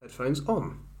Headphones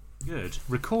on. Good.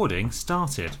 Recording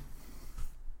started.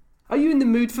 Are you in the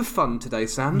mood for fun today,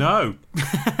 Sam? No.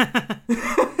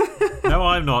 No,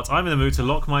 I'm not. I'm in the mood to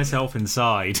lock myself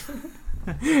inside.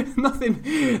 Nothing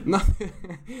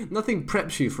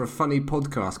preps you for a funny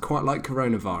podcast quite like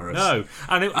coronavirus. No.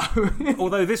 And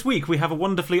although this week we have a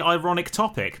wonderfully ironic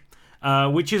topic,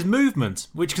 which is movement,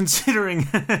 which, considering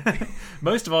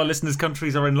most of our listeners'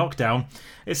 countries are in lockdown,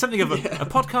 it's something of a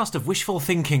podcast of wishful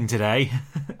thinking today.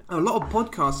 A lot of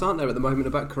podcasts, aren't there, at the moment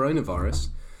about coronavirus?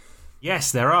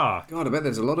 Yes, there are. God, I bet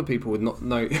there's a lot of people with don't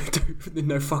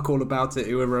know fuck all about it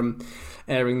who are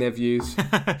airing their views.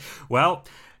 Well,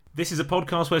 this is a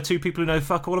podcast where two people who know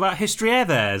fuck all about history air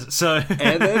theirs. So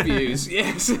air their views,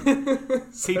 yes.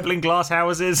 People in glass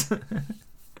houses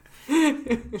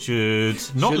should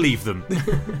not leave them.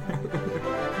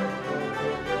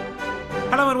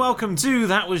 Hello and welcome to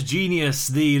That Was Genius,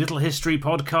 the little history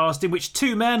podcast in which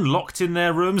two men locked in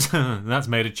their rooms, that's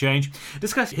made a change,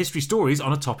 discuss history stories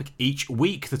on a topic each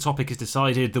week. The topic is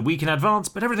decided the week in advance,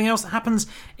 but everything else that happens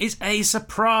is a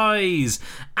surprise.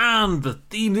 And the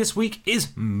theme this week is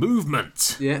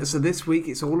movement. Yeah, so this week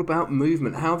it's all about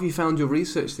movement. How have you found your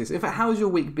research this? In fact, how's your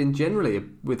week been generally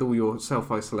with all your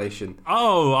self-isolation?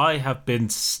 Oh, I have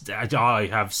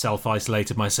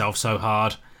self-isolated myself so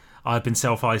hard. I've been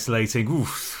self-isolating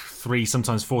 3,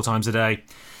 sometimes 4 times a day.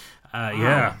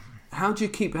 Yeah. How do you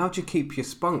keep your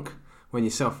spunk when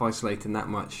you're self-isolating that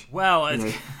much? Well,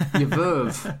 your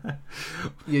verve,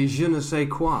 your je ne sais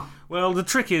quoi. Well, the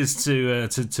trick is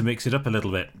to mix it up a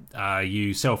little bit.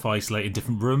 You self-isolate in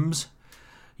different rooms.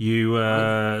 You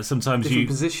sometimes different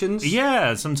positions.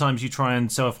 Yeah, sometimes you try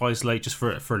and self-isolate just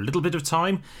for a little bit of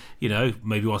time. You know,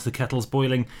 maybe whilst the kettle's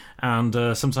boiling, and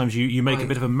sometimes you make a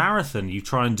bit of a marathon. You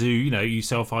try and do, you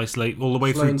self-isolate all the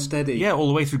way slow through. And steady. Yeah, all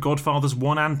the way through Godfathers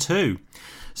 1 and 2.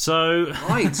 So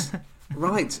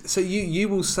right. So you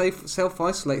will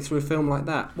self-isolate through a film like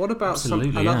that. What about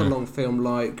another long film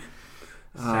like?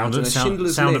 Schindler's Sound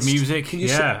List. of Music.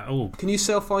 Can you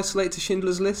self-isolate to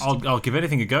Schindler's List? I'll give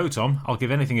anything a go, Tom. I'll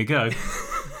give anything a go.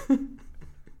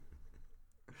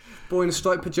 Boy in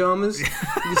striped pajamas.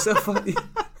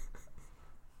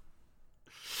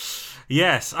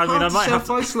 Yes, I mean, I might have to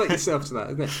self-isolate yourself to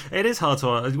that, isn't it? It is hard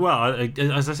to. Well,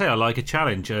 as I say, I like a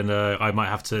challenge, and I might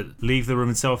have to leave the room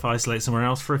and self-isolate somewhere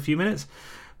else for a few minutes.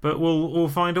 But we'll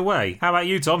find a way. How about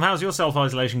you, Tom? How's your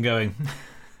self-isolation going?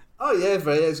 Oh yeah,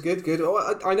 it's good.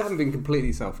 Oh, I haven't been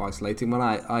completely self-isolating when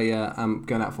I am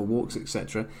going out for walks,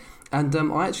 etc. And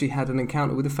I actually had an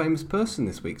encounter with a famous person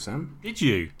this week, Sam. Did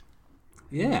you?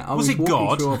 Yeah, I was walking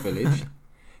God? through our village.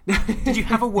 Did you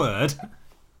have a word?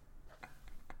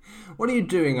 What are you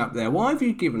doing up there? Why have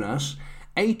you given us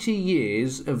 80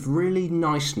 years of really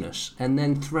niceness and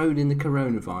then thrown in the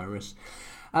coronavirus?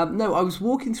 No, I was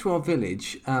walking through our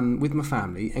village with my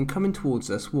family, and coming towards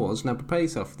us was, now prepare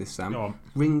yourself for this, Sam, Go on.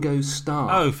 Ringo Starr.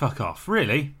 Oh, fuck off.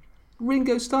 Really?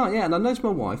 Ringo Starr, yeah. And I noticed my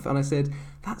wife, and I said,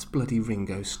 that's bloody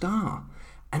Ringo Starr.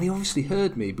 And he obviously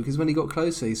heard me, because when he got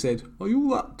closer, he said, are you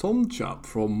that Tom chap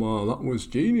from That Was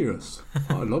Genius?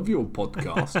 I love your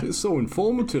podcast. It's so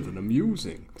informative and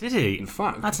amusing. Did he? In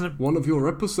fact, one of your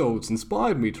episodes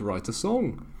inspired me to write a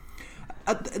song.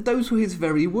 Those were his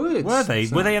very words. Were they?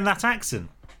 Sam. Were they in that accent?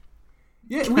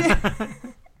 Yeah.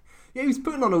 Yeah, he was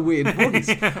putting on a weird voice.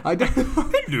 I don't.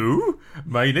 Hello,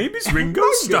 my name is Ringo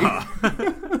Starr.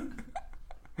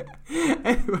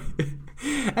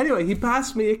 Anyway, he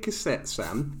passed me a cassette,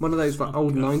 Sam, one of those like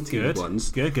old 90s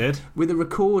ones. Good. With a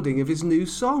recording of his new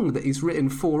song that he's written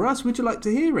for us. Would you like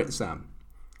to hear it, Sam?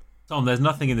 Tom, there's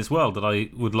nothing in this world that I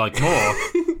would like more.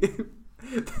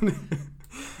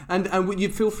 And would you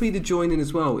feel free to join in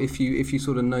as well if you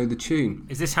sort of know the tune.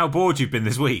 Is this how bored you've been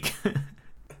this week?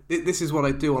 This is what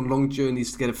I do on long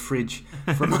journeys to get a fridge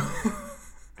from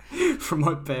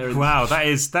my parents. Wow, that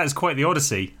is quite the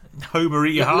odyssey. Homer,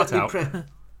 eat your heart out.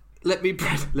 Let me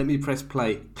press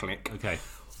play. Click. Okay.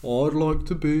 I'd like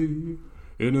to be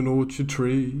in an orchard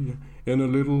tree, in a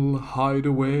little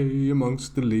hideaway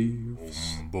amongst the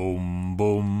leaves. Boom,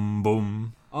 boom,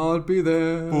 boom. I'd be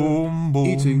there, boom, boom,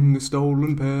 eating a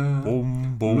stolen pear,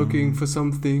 boom, boom, looking for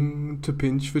something to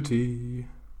pinch for tea.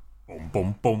 Boom,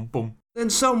 boom, boom, boom. Then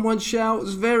someone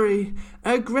shouts very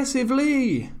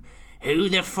aggressively, who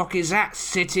the fuck is that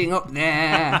sitting up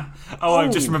there?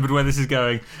 I've just remembered where this is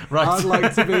going. Right. I'd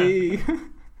like to be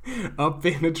up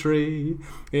in a tree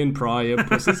in Prior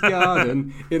Puss's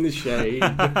garden in the shade.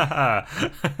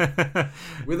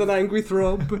 With an angry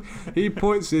throb, he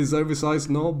points his oversized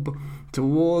knob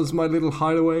towards my little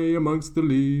hideaway amongst the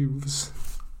leaves.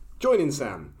 Join in,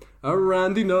 Sam. A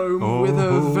randy gnome with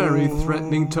a very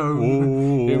threatening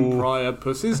tone in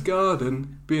Priapus's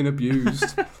garden, being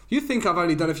abused. You think I've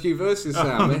only done a few verses,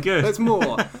 Sam? Good. There's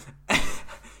more.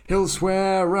 He'll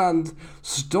swear and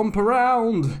stomp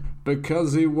around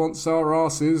because he wants our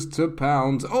asses to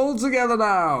pound. All together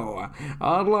now.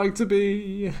 I'd like to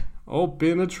be up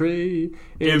in a tree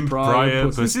in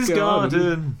Priapus's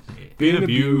garden, being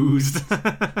abused.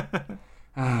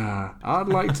 I'd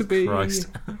like to be. Christ.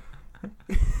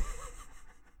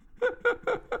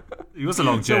 It was a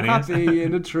long So journey. happy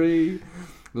in a tree,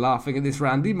 laughing at this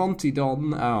Randy Monty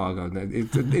Don. Oh god, no,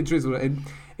 it drizzled.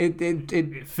 It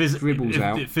dribbles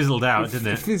out. It fizzled out, didn't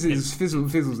it?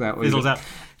 Fizzles out. Fizzles out.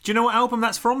 Do you know what album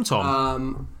that's from,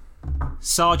 Tom?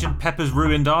 Sergeant Pepper's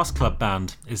Ruined Arse Club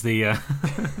Band is the. I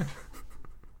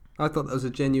thought that was a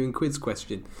genuine quiz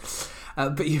question,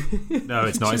 but you. No,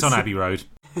 it's not. It's on Abbey Road.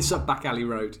 It's up Back Alley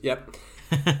Road. Yep.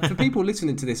 For people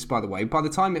listening to this, by the way, by the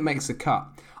time it makes the cut,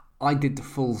 I did the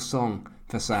full song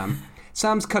for Sam.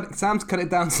 Sam's cut it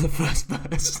down to the first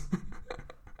verse.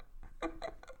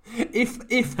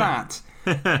 if that.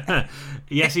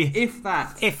 Yes, if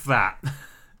that.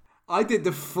 I did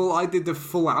the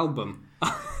full album.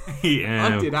 Yeah,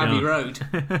 I did Abbey Road.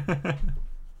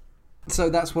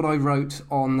 So that's what I wrote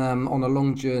on a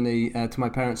long journey to my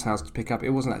parents' house to pick up.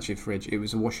 It wasn't actually a fridge; it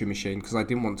was a washing machine because I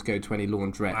didn't want to go to any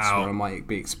laundrettes where I might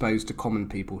be exposed to common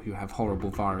people who have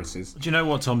horrible viruses. Do you know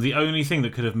what, Tom? The only thing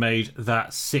that could have made that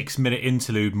 6-minute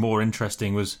interlude more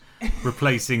interesting was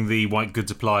replacing the white goods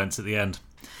appliance at the end.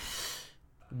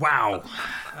 Wow,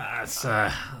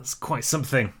 that's quite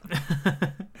something.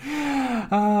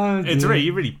 It's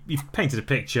really you've painted a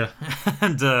picture,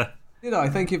 and did I?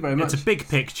 Thank you very much. It's a big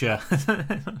picture,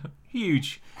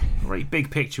 huge, great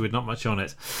big picture with not much on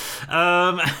it.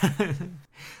 And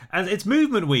it's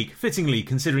Movement Week, fittingly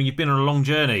considering you've been on a long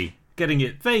journey. Getting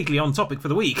it vaguely on topic for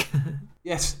the week.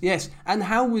 Yes. And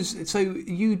how was so?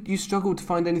 You struggled to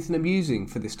find anything amusing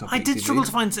for this topic? I did struggle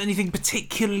to find anything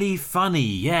particularly funny.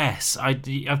 Yes,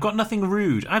 I've got nothing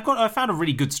rude. I found a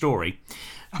really good story.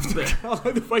 I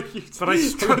like the way you. But I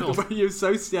struggled. The way you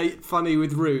associate funny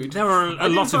with rude. There were a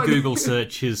lot of Google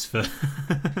searches for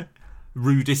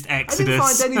rudest exodus. I didn't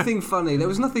find anything funny. There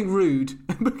was nothing rude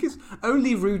because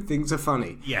only rude things are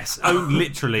funny. Yes,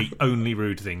 literally only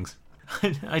rude things.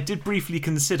 I did briefly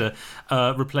consider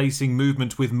replacing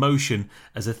movement with motion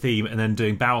as a theme and then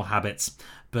doing bowel habits,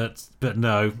 but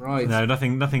no, right. No,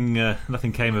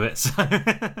 nothing came of it. So.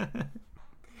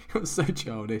 You're so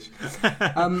childish.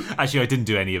 Actually, I didn't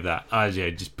do any of that.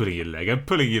 Just pulling your leg. I'm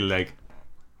pulling your leg.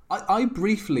 I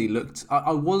briefly looked.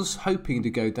 I was hoping to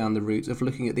go down the route of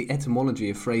looking at the etymology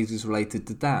of phrases related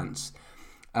to dance.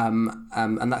 And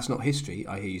that's not history,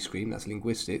 I hear you scream, that's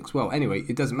linguistics. Well, anyway,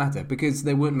 it doesn't matter because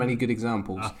there weren't many good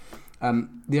examples.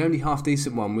 The only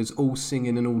half-decent one was All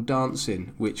Singing and All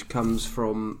Dancing, which comes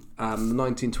from the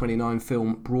 1929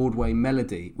 film Broadway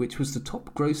Melody, which was the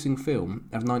top-grossing film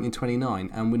of 1929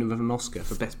 and winner of an Oscar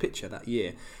for Best Picture that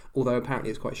year, although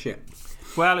apparently it's quite shit.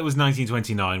 Well, it was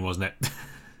 1929, wasn't it?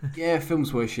 Yeah,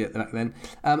 films were shit back then.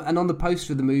 And on the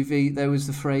poster of the movie, there was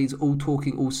the phrase "all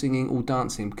talking, all singing, all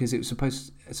dancing" because it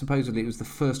was supposedly it was the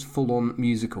first full-on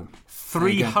musical.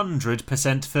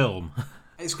 300% film.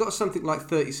 It's got something like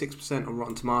 36% on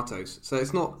Rotten Tomatoes, so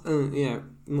it's not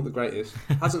not the greatest.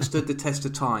 Hasn't stood the test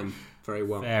of time very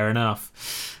well. Fair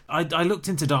enough. I looked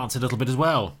into dance a little bit as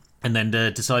well, and then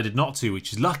decided not to,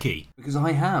 which is lucky. Because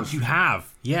I have. You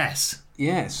have, yes.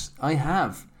 Yes, I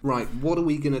have. Right, what are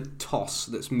we going to toss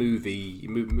that's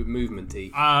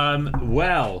movementy?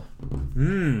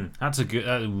 That's a good...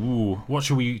 what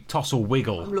shall we toss or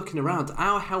wiggle? I'm looking around.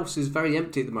 Our house is very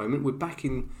empty at the moment. We're back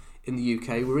in the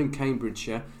UK. We're in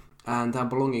Cambridgeshire, and our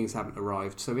belongings haven't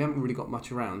arrived, so we haven't really got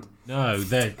much around. No,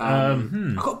 they're...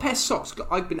 I've got a pair of socks.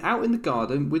 I've been out in the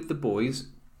garden with the boys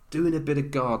doing a bit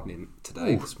of gardening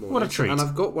today this morning. What a treat. And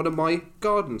I've got one of my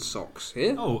garden socks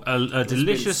here. Oh, a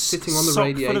delicious sitting on the sock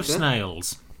radiator. full of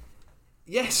snails.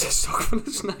 Yes, a sock full of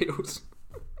snails.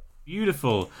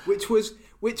 Beautiful. Which was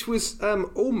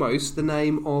almost the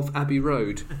name of Abbey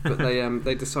Road, but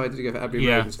they decided to go for Abbey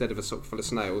Road instead of a sock full of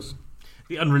snails.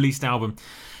 The unreleased album.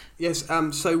 Yes.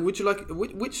 So, would you like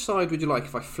which side would you like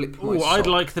if I flip my sock? I'd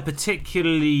like the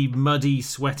particularly muddy,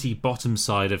 sweaty bottom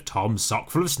side of Tom's Sock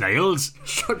Full of Snails.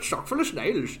 Sock full of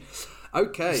snails.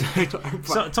 Okay.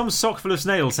 So, Tom's Sock Full of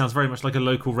Snails sounds very much like a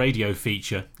local radio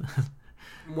feature.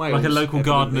 Wales, like a local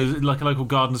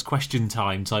gardener's question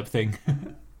time type thing.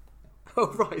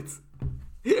 Oh right.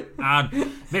 And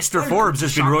Mr. Forbes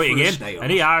has been writing in,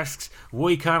 and he asks,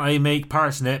 "Why can't I make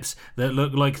parsnips that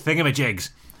look like thingamajigs?"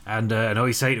 And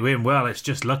I say to him, well, it's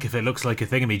just luck if it looks like a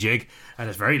thingamajig, and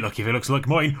it's very lucky if it looks like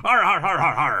mine. Har, har, har,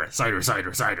 har, har. Cider,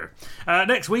 cider, cider.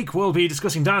 Next week, we'll be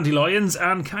discussing dandelions,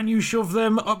 and can you shove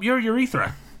them up your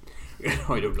urethra?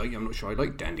 I'm not sure I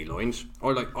like dandelions.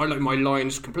 I like my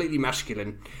lions completely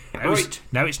masculine. Now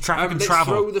it's traffic and let's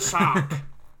travel. Throw the sock.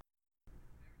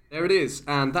 There it is,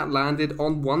 and that landed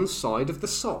on one side of the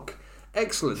sock.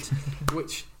 Excellent.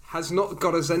 Which has not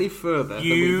got us any further than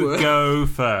we were. You go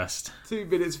first. 2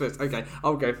 minutes first. Okay,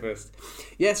 I'll go first.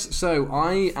 Yes, so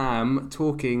I am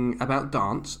talking about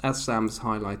dance, as Sam's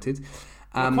highlighted.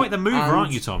 You're quite the mover,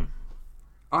 aren't you, Tom?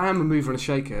 I am a mover and a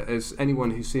shaker, as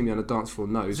anyone who's seen me on a dance floor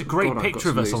knows. There's a great picture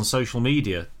of us on social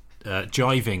media,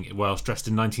 jiving whilst dressed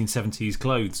in 1970s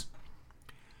clothes.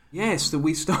 Yes, that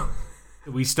we stole.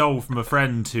 We stole from a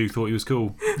friend who thought he was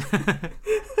cool.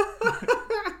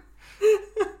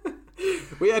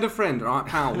 We had a friend, right,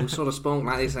 pal, who sort of spoke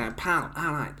like this, pal,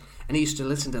 all right. And he used to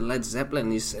listen to Led Zeppelin,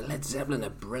 and he used to say, Led Zeppelin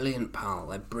are brilliant, pal,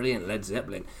 they're brilliant, Led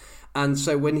Zeppelin. And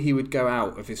so when he would go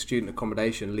out of his student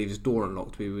accommodation, leave his door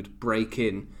unlocked, we would break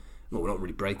in. Well, not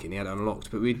really break in, he had it unlocked,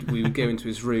 but we would go into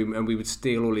his room and we would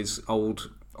steal all his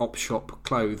old op shop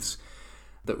clothes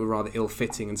that were rather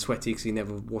ill-fitting and sweaty because he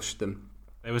never washed them.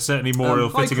 They were certainly more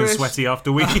ill-fitting and sweaty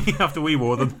after we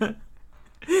wore them.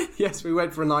 Yes, we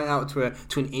went for a night out to an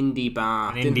indie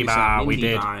bar. An indie bar, we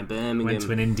did. Bar in Birmingham. Went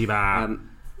to an indie bar,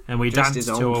 and we danced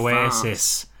to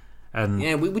Oasis. And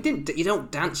yeah, we didn't. You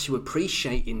don't dance. You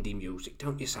appreciate indie music,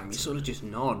 don't you, Sam? You sort of just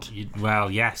nod.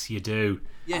 Well, yes, you do.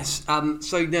 Yes.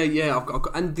 So no, yeah. I've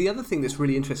got, and the other thing that's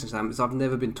really interesting, Sam, is I've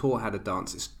never been taught how to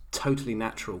dance. It's totally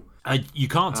natural. You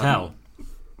can't tell.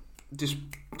 Just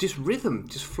rhythm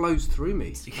just flows through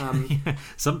me.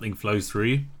 Something flows through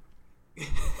you.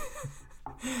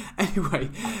 Anyway,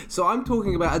 so I'm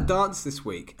talking about a dance this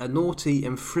week, a naughty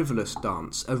and frivolous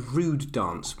dance, a rude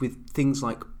dance with things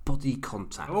like body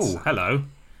contact. Oh, hello.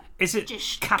 Is it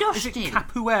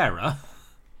capoeira?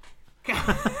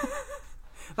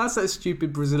 That's that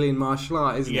stupid Brazilian martial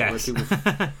art, isn't yes. it?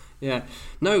 Yes. Yeah.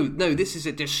 No, this is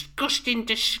a disgusting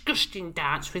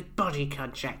dance with body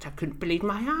contact. I couldn't believe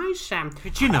my eyes, Sam.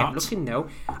 Could you not? I kept looking, though.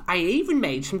 I even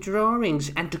made some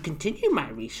drawings, and to continue my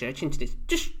research into this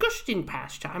disgusting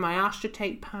pastime, I asked to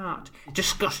take part.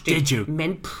 Disgusting. Did you?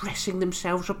 Men pressing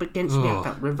themselves up against me. I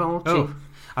felt revolting. Oh,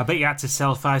 I bet you had to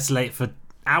self-isolate for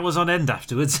hours on end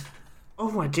afterwards.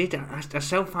 Oh, I did. I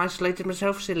self-isolated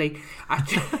myself, silly.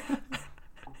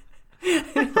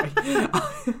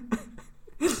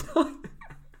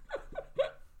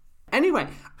 Anyway,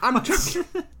 I'm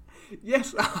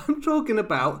talking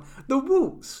about the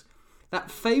waltz, that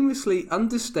famously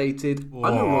understated,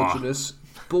 unerogenous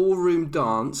ballroom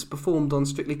dance performed on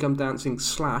Strictly Come Dancing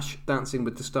 / Dancing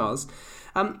with the Stars.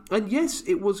 And yes,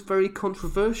 it was very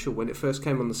controversial when it first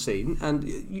came on the scene,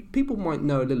 and people might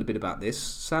know a little bit about this.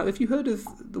 So, have you heard of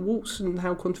the waltz and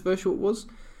how controversial it was?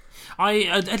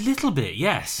 A little bit,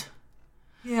 yes.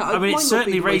 Yeah, I mean, it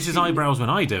certainly raises eyebrows when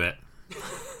I do it.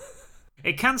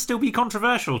 It can still be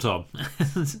controversial, Tom.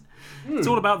 It's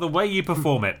all about the way you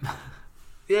perform it.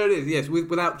 Yeah, it is, yes,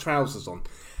 without trousers on.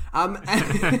 And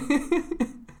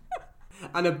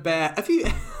a bear. Have you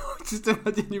just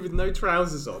imagine you with no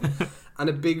trousers on and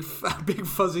a big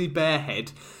fuzzy bear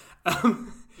head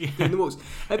in the waltz?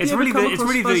 It's really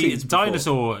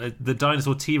the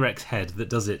dinosaur T-Rex head that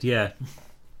does it, yeah.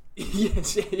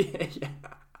 Yes, yeah.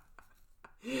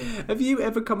 Have you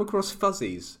ever come across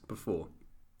fuzzies before?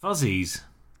 Fuzzies?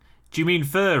 Do you mean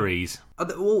furries?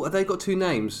 Have they got two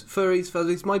names? Furries,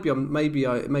 fuzzies? Maybe they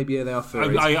are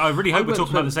furries. I really hope we're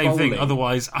talking about the same thing.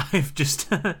 Otherwise, I've just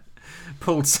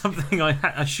pulled something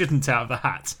I shouldn't out of the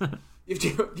hat.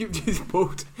 You've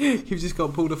just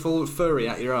got pulled a full furry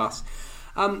out your ass.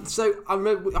 So I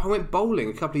remember I went bowling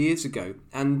a couple of years ago,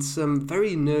 and some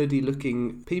very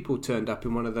nerdy-looking people turned up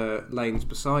in one of the lanes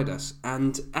beside us.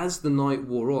 And as the night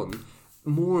wore on,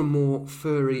 more and more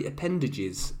furry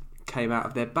appendages came out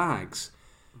of their bags.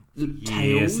 Tails,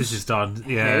 yes, this is done.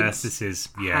 Yes, heads, this is.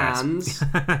 Yes. Hands.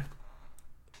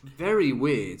 Very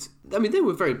weird. I mean, they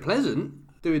were very pleasant,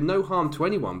 doing no harm to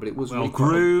anyone, but it was really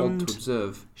quite odd to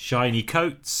observe. Shiny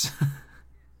coats.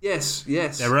 Yes.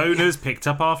 Their owners picked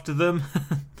up after them.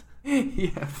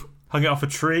 Yeah. Hung it off a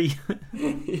tree.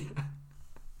 Yeah.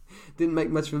 Didn't make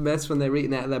much of a mess when they were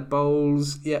eating out of their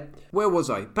bowls. Yeah. Where was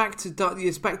I? Back to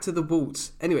the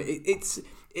waltz. Anyway, it's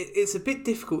a bit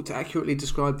difficult to accurately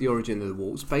describe the origin of the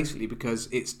waltz, basically because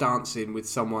it's dancing with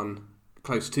someone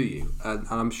close to you. And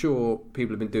I'm sure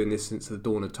people have been doing this since the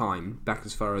dawn of time, back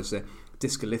as far as the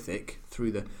Discolithic,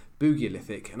 through the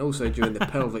Boogiolithic, and also during the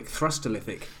pelvic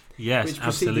thrusterlithic. Yes, which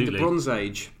preceded absolutely. the Bronze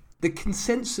Age. The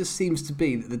consensus seems to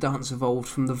be that the dance evolved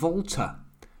from the volta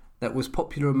that was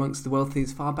popular amongst the wealthy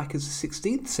as far back as the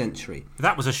 16th century.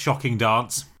 That was a shocking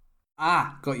dance.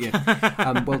 Ah, got you.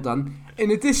 Well done.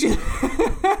 In addition...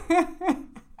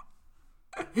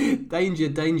 danger,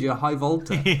 danger, high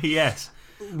volta. Yes.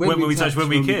 When we touch, when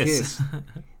we kiss.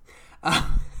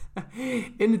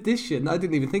 In addition, I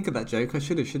didn't even think of that joke. I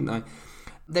should have, shouldn't I?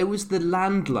 There was the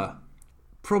Landler.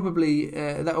 Probably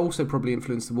that also probably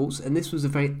influenced the waltz, and this was a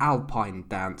very alpine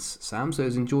dance, Sam. So it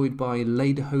was enjoyed by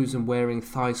lederhosen-wearing,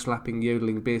 thigh-slapping,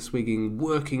 yodeling, beer-swigging,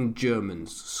 working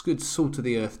Germans, good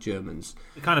salt-of-the-earth Germans.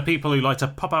 The kind of people who like to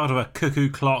pop out of a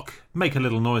cuckoo clock, make a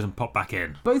little noise, and pop back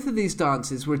in. Both of these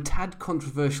dances were a tad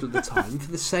controversial at the time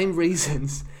for the same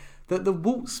reasons that the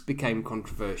waltz became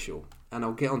controversial, and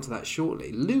I'll get onto that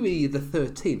shortly. Louis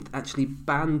XIII actually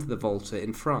banned the volta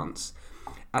in France,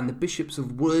 and the bishops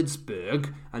of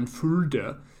Würzburg and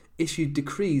Fulda issued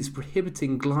decrees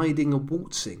prohibiting gliding or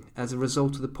waltzing as a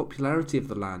result of the popularity of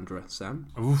the Landra, Sam.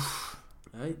 Oof.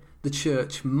 Eh? The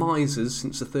church misers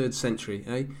since the 3rd century.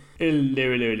 Eh?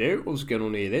 Hello. What's going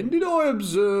on here then? Did I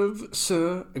observe,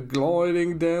 sir,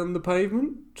 gliding down the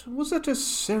pavement? Was that a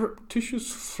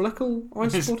surreptitious fleckle I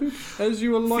spotted as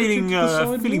you alighted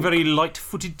feeling very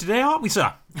light-footed today, aren't we,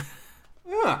 sir?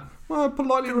 Yeah. I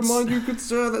politely remind you, good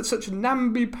sir, that such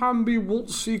namby-pamby,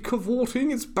 waltzy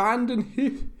cavorting is banned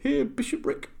in here,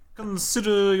 bishopric.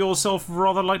 Consider yourself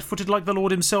rather light-footed, like the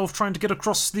Lord himself, trying to get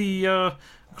across the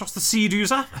sea, do you,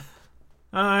 sir?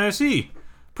 I see.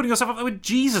 Putting yourself up there with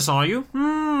Jesus, are you?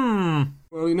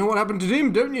 Well, you know what happened to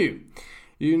him, don't you?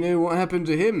 You know what happened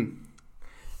to him.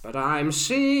 But I'm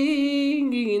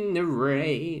singing in the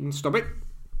rain. Stop it.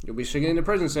 You'll be singing in the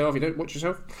present self if you don't watch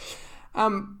yourself.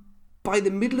 By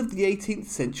the middle of the 18th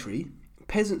century,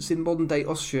 peasants in modern-day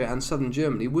Austria and southern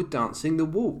Germany were dancing the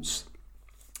waltz.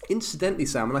 Incidentally,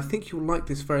 Sam, and I think you'll like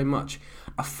this very much,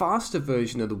 a faster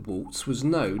version of the waltz was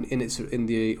known in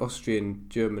the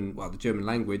Austrian-German, the German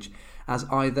language, as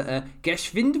either a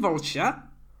Geschwindwalzer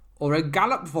or a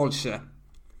Gallopwalzer.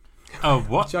 Oh,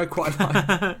 what? Which I quite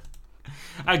like.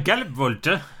 A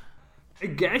Gallopwalzer? A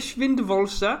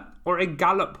Geschwindwalzer or a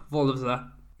Gallopwalzer.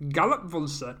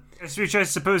 Gallopwalzer. Which I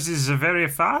suppose is very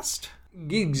fast?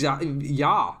 Exactly,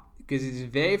 yeah, because it's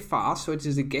very fast, so it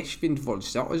is a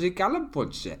Geschwindwalzer or a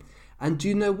Gallopwalzer. And do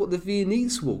you know what the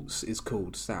Viennese waltz is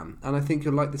called, Sam? And I think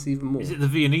you'll like this even more. Is it the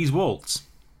Viennese waltz?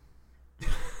 Because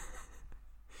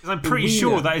I'm pretty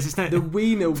sure that is its name. The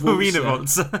Wiener Waltzer. The Wiener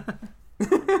Waltzer.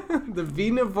 The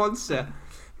Wiener Waltzer.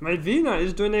 My Wiener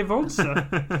is doing a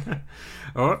waltzer.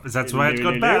 Oh, that's why it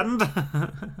got banned.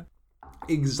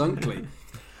 Exactly.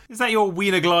 Is that your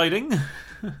wiener gliding?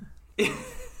 Is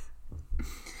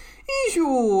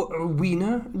your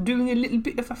wiener doing a little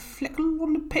bit of a fleckle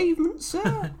on the pavement,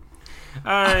 sir?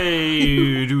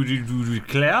 I do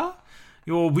declare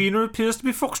your wiener appears to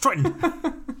be foxtrotting.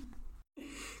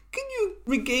 Can you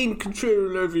regain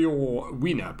control over your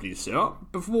wiener, please, sir,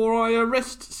 before I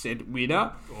arrest said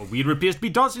wiener? Your wiener appears to be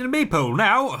dancing a maypole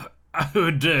now. I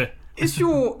would... Is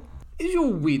your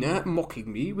wiener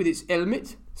mocking me with its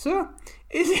helmet, sir?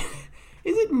 Is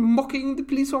it mocking the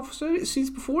police officer it sees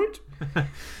before it?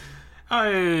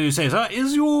 I say, sir,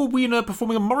 is your wiener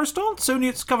performing a Morris dance? Only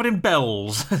it's covered in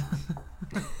bells.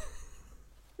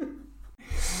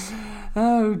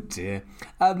 Oh dear.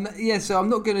 So I'm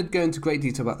not going to go into great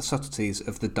detail about the subtleties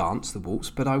of the dance, the waltz,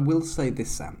 but I will say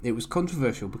this, Sam. It was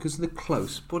controversial because of the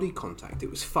close body contact. It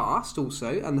was fast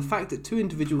also, and the fact that two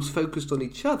individuals focused on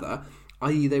each other,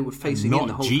 i.e. they were facing in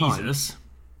the whole time. Not Jesus.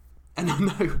 And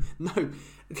no.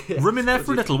 Room in there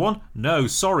for a little one? No,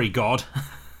 sorry, God.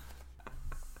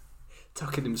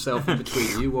 Tucking himself in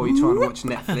between you while you're trying to watch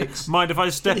Netflix. Mind if I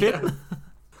step in?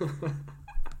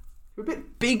 You're a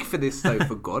bit big for this, though,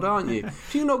 for God, aren't you?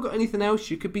 Have you not got anything else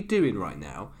you could be doing right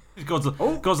now?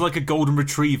 God's like a golden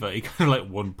retriever. He kind of like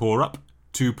one paw up,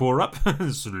 two paw up,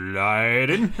 slide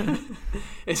in.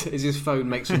 As his phone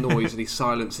makes a noise and he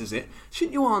silences it.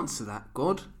 Shouldn't you answer that,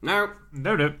 God? No.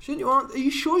 Shouldn't you answer? Are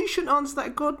you sure you shouldn't answer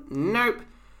that, God? Nope.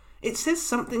 It says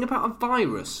something about a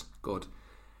virus, God.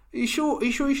 Are you sure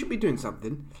you should be doing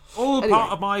something? All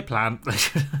part of my plan.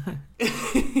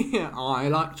 Yeah, I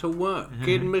like to work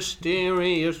in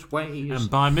mysterious ways. And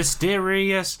by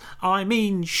mysterious, I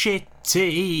mean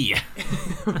shitty.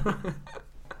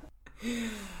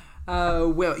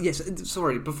 Well, yes,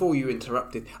 sorry, before you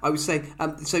interrupted, I was saying,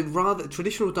 so rather,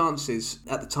 traditional dances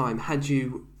at the time had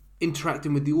you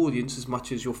interacting with the audience as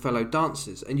much as your fellow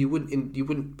dancers, and you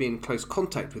wouldn't be in close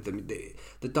contact with them.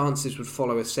 The dances would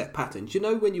follow a set pattern. Do you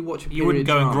know when you watch a period You wouldn't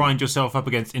go drama, and grind yourself up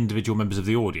against individual members of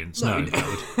the audience. No,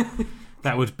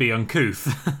 that would be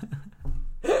uncouth.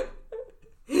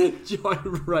 Do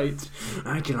gyrate.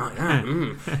 How'd you like that?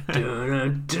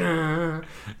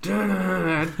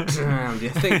 Do you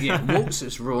think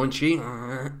waltzer's raunchy?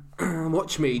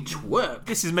 Watch me twerk.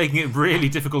 This is making it really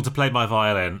difficult to play my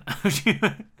violin.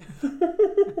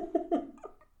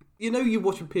 You know, you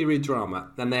watch a period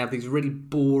drama and they have these really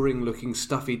boring looking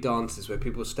stuffy dances where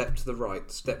people step to the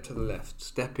right, step to the left,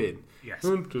 step in. Yes.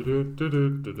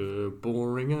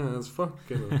 Boring as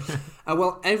fucking.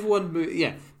 Well,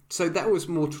 everyone, so that was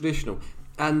more traditional.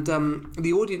 And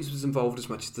the audience was involved as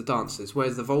much as the dancers,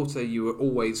 whereas the Volta, you were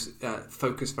always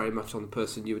focused very much on the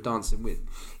person you were dancing with.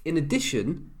 In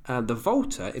addition, the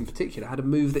Volta, in particular, had a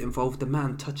move that involved the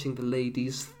man touching the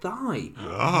lady's thigh,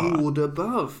 broad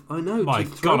above. I know. My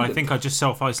God, I think I just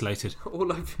self-isolated.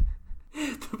 All over.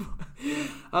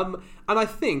 And I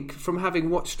think, from having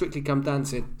watched Strictly Come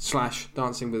Dancing /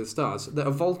 Dancing with the Stars, that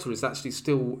a Volta is actually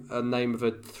still a name of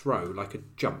a throw, like a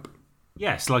jump.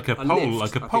 Yes, like a pole,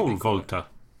 lift, like a pole vaulter.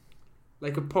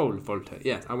 Like a pole vaulter,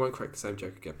 yeah. I won't correct the same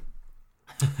joke again.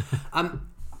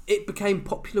 It became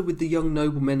popular with the young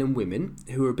noblemen and women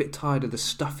who were a bit tired of the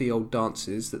stuffy old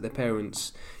dances that their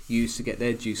parents used to get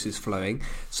their juices flowing.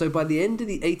 So by the end of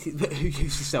the 18th... who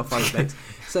used to self-isolate.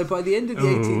 So by the end of the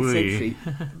 18th century,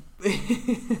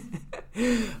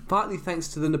 partly thanks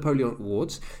to the Napoleonic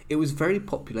Wars, it was very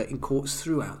popular in courts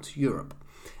throughout Europe.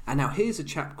 And now here's a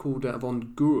chap called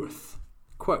von Goethe.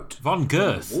 Quote. Von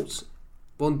Goethe?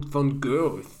 Von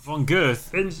Goethe. Von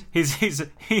Goethe.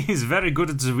 He's very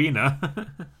good at the Wiener.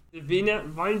 The Wiener,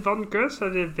 Von Goethe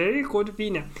had a very good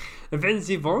Wiener. When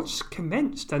the waltz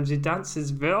commenced and the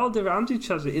dancers whirled around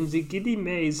each other in the giddy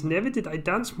maze, never did I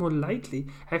dance more lightly.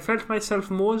 I felt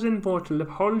myself more than mortal,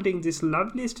 holding this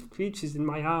loveliest of creatures in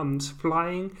my arms,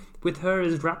 flying with her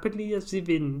as rapidly as the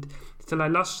wind, till I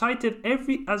lost sight of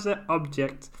every other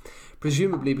object.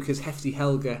 Presumably because Hefty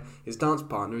Helga, his dance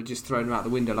partner, had just thrown her out the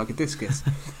window like a discus.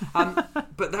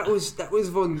 But that was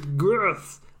von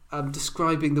Goethe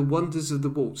describing the wonders of the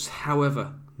waltz.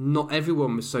 However, not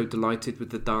everyone was so delighted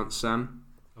with the dance, Sam.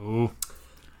 Oh.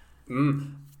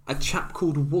 A chap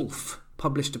called Wolfe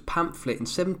published a pamphlet in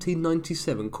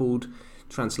 1797 called,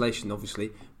 translation obviously,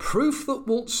 Proof that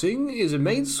Waltzing is a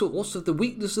main source of the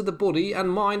weakness of the body and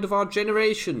mind of our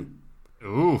generation.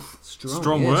 Ooh,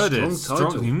 strong yeah, worded.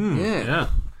 Strong title. Yeah.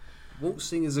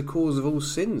 Waltzing is a cause of all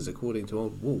sins, according to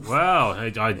old Wolfe. Wow,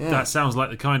 that sounds like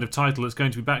the kind of title that's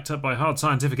going to be backed up by hard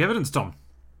scientific evidence, Tom.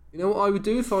 You know what I would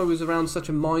do if I was around such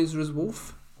a miser as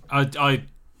Wolfe? I'd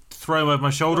throw him over my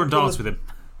shoulder and dance with him.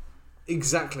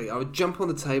 Exactly. I would jump on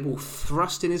the table,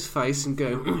 thrust in his face and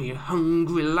go, you're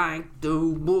hungry like the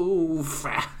wolf.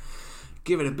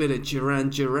 Give it a bit of Duran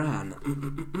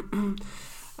Duran.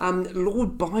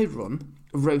 Lord Byron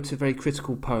wrote a very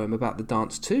critical poem about the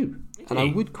dance too. And I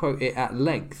would quote it at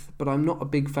length, but I'm not a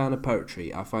big fan of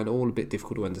poetry. I find it all a bit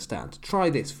difficult to understand. Try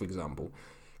this, for example.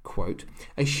 Quote,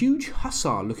 a huge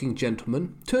hussar-looking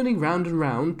gentleman turning round and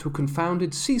round to a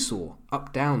confounded seesaw,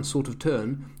 up-down sort of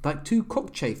turn, like two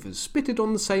cockchafers spitted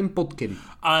on the same bodkin.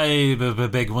 I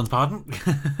beg one's pardon?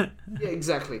 Yeah,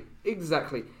 exactly.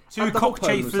 Two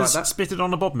cockchafers like spitted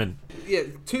on a bodmin. Yeah,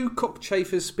 two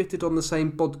cockchafers spitted on the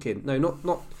same bodkin. No,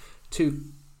 not two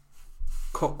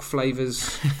cock flavours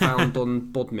found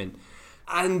on bodmin.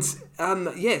 And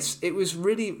yes, it was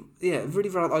really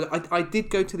rather. I did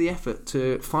go to the effort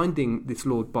to finding this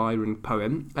Lord Byron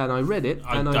poem, and I read it.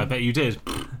 I bet you did.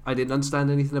 I didn't understand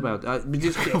anything about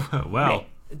it. Well,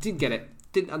 didn't get it.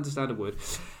 Didn't understand a word.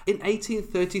 In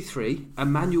 1833, a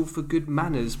manual for good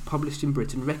manners published in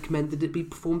Britain recommended it be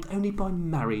performed only by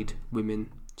married women.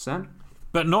 Sam,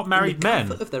 but not married in the men.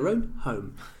 comfort of their own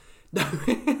home. No.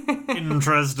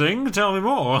 Interesting. Tell me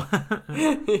more.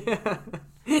 Yeah.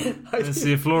 I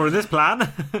see a flaw in this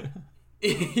plan.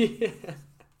 Yeah.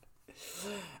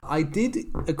 I did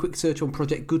a quick search on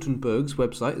Project Gutenberg's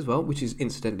website as well, which is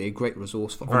incidentally a great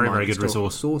resource for online historical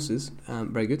sources.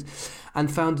 Very good.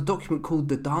 And found a document called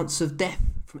The Dance of Death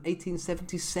from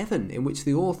 1877, in which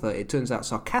the author, it turns out,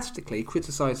 sarcastically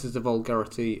criticises the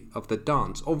vulgarity of the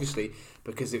dance, obviously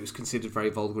because it was considered very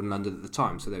vulgar in London at the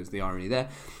time, so there was the irony there.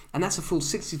 And that's a full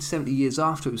 60 to 70 years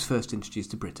after it was first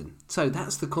introduced to Britain. So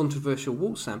that's the controversial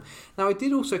waltz, Sam. Now, I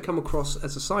did also come across,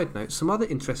 as a side note, some other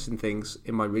interesting things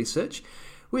in my research,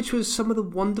 which was some of the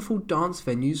wonderful dance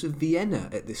venues of Vienna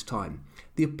at this time.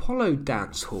 The Apollo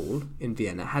Dance Hall in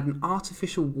Vienna had an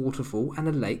artificial waterfall and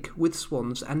a lake with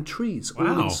swans and trees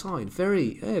all inside.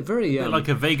 Very. Like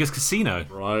a Vegas casino.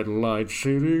 Bright light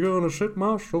city gonna set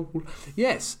my soul.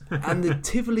 Yes, and the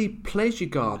Tivoli Pleasure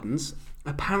Gardens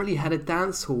apparently had a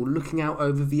dance hall looking out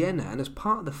over Vienna, and as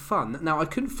part of the fun, now I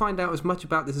couldn't find out as much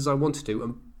about this as I wanted to,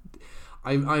 and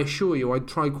I assure you, I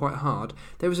tried quite hard.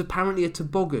 There was apparently a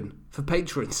toboggan for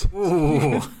patrons.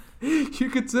 Ooh. You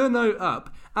could turn that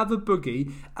up, have a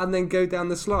boogie, and then go down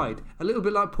the slide. A little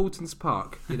bit like Paulton's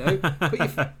Park, you know?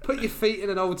 Put your feet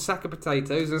in an old sack of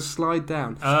potatoes and slide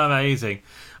down. Amazing.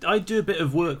 I do a bit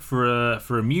of work for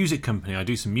a music company. I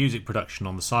do some music production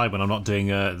on the side when I'm not doing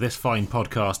this fine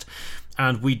podcast.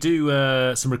 And we do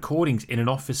some recordings in an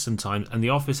office sometimes, and the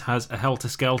office has a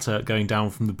helter-skelter going down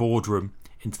from the boardroom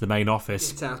into the main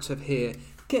office. Get out of here.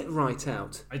 Get right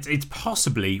out. It's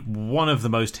possibly one of the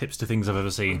most hipster things I've ever I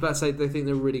was seen. about to say they think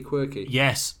they're really quirky.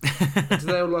 Yes. Do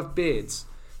they all have beards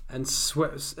and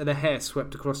their hair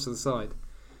swept across to the side?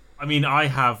 I mean, I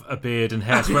have a beard and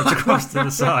hair swept across to the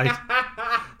side.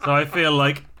 So I feel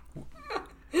like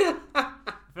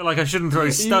I shouldn't throw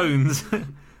stones.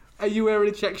 Are you wearing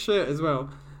a check shirt as well?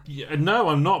 Yeah, no,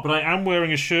 I'm not, but I am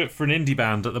wearing a shirt for an indie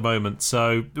band at the moment,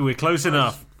 so we're close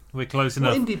enough. We're close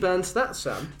enough. What indie band's that,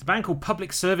 Sam? It's a band called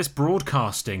Public Service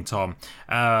Broadcasting, Tom,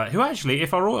 who actually,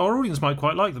 if our audience might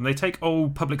quite like them, they take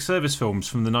old public service films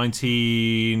from the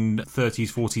 1930s,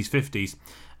 40s, 50s,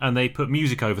 and they put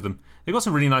music over them. They've got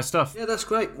some really nice stuff. Yeah, that's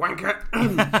great. Wanker.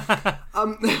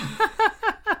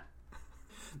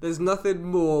 There's nothing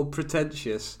more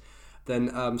pretentious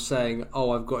than saying,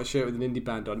 "Oh, I've got a shirt with an indie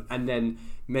band on," and then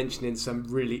mentioning some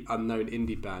really unknown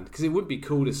indie band. Because it would be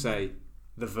cool to say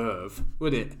The Verve,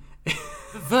 would it?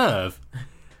 The Verve?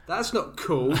 That's not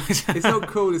cool. It's not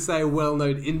cool to say a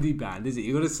well-known indie band, is it?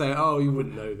 You've got to say, "Oh, you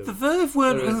wouldn't know them." The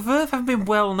Verve haven't been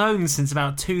well known since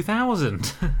about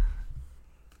 2000.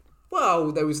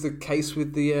 Well, there was the case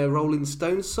with the Rolling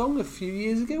Stones song a few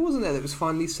years ago, wasn't there? That was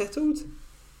finally settled.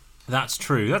 That's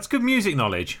true. That's good music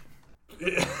knowledge.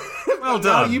 Well Now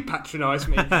done. you patronise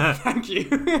me. Thank you.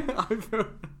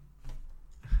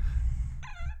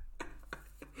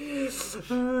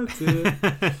 Oh, dear.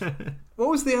 What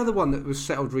was the other one that was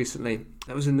settled recently?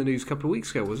 That was in the news a couple of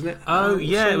weeks ago, wasn't it? Oh, What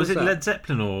yeah. song Was it that? Led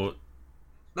Zeppelin or...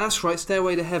 That's right,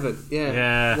 Stairway to Heaven. Yeah.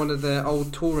 Yeah. One of their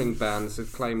old touring bands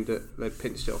have claimed that they'd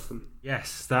pinched it off them.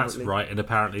 Yes, that's Apparently. right, and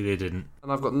apparently they didn't.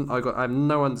 And I have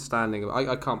no understanding of.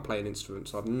 I can't play an instrument,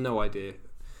 so I have no idea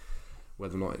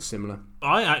whether or not it's similar.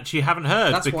 I actually haven't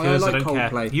heard That's why I because I like don't care.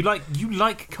 Coldplay. You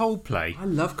like Coldplay? I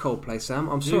love Coldplay, Sam.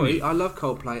 I'm sorry. you? I love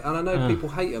Coldplay, and I know people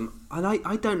hate them. And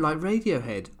I don't like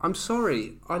Radiohead. I'm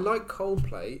sorry. I like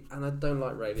Coldplay, and I don't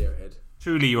like Radiohead.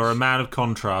 Truly, you are a man of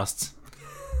contrasts.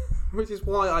 Which is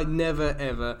why I never,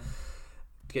 ever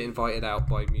get invited out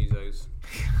by musos.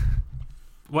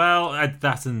 Well,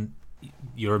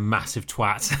 you're a massive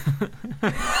twat.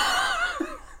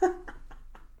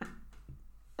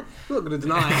 I'm not going to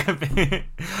deny it.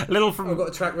 Little from I've got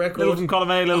a track record. little from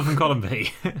column A, little from column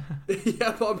B.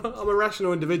 Yeah, but I'm a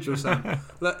rational individual, Sam.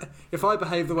 Look, if I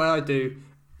behave the way I do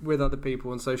with other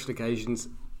people on social occasions,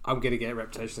 I'm going to get a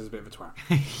reputation as a bit of a twat.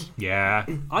 Yeah.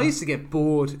 I used to get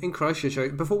bored in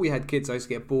Christchurch. Before we had kids, I used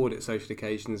to get bored at social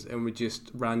occasions and would just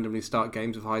randomly start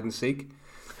games of hide and seek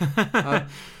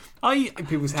in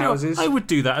people's houses. I would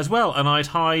do that as well, and I'd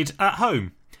hide at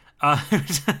home.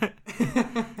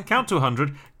 Count to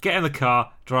 100, get in the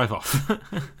car, drive off.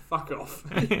 Fuck off.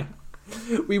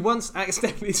 We once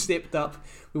accidentally zipped up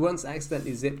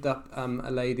a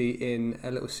lady in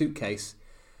a little suitcase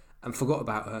and forgot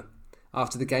about her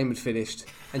after the game had finished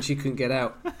and she couldn't get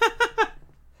out.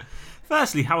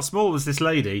 Firstly, how small was this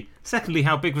lady? Secondly,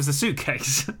 how big was the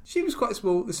suitcase? She was quite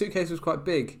small. The suitcase was quite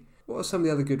big. What are some of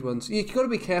the other good ones? You've got to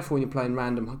be careful when you're playing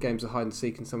random games of hide and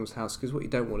seek in someone's house, because what you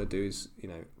don't want to do is,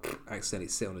 accidentally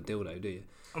sit on a dildo, do you?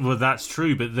 Well, that's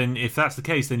true, but then if that's the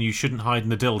case, then you shouldn't hide in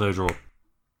the dildo drawer.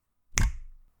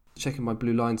 Checking my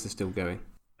blue lines are still going.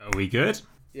 Are we good?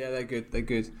 Yeah, they're good. They're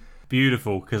good.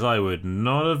 Beautiful, because I would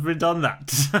not have done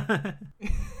that.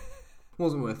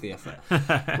 Wasn't worth the effort.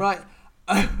 Right,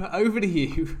 over to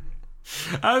you.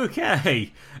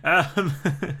 Okay.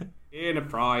 In a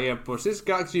prior push. This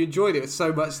guy, because you enjoyed it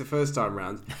so much the first time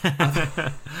round.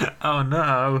 Oh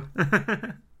no.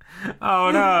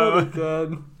 Oh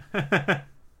no.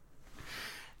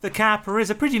 The Kappa is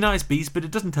a pretty nice beast, but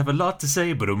it doesn't have a lot to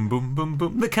say. Boom, boom, boom,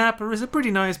 boom. The Kappa is a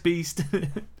pretty nice beast.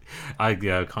 I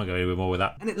can't go anywhere more with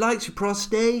that. And it likes your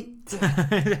prostate.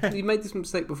 You made this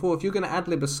mistake before. If you're going to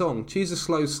ad-lib a song, choose a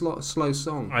slow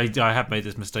song. I have made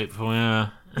this mistake before, yeah.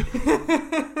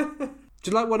 Do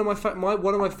you like one of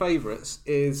my favourites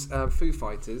is Foo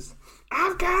Fighters.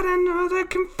 I've got another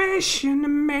confession to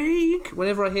make.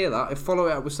 Whenever I hear that, I follow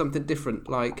it up with something different,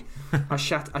 like I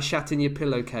shat in your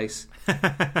pillowcase. I've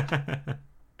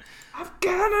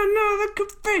got another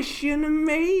confession to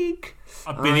make.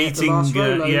 I've been I ate the eating. last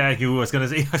Rolo. Yeah, I was going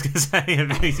to say I've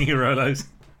been eating your Rolos.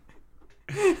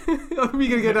 Are we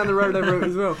going to go down the road over it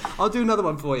as well? I'll do another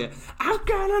one for you. I've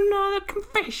got another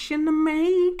confession to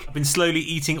make. I've been slowly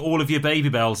eating all of your Baby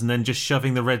Bells and then just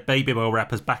shoving the red Baby Bell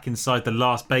wrappers back inside the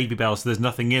last Baby Bell so there's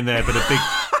nothing in there but a big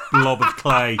blob of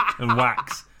clay and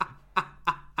wax.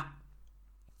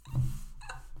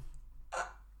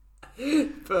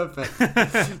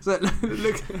 Perfect. So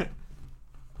look.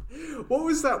 What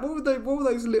was that? What were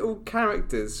those little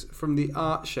characters from the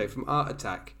art show, from Art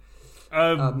Attack?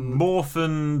 Morph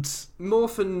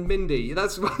and Mindy.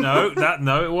 That's one. No,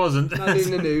 it wasn't. No,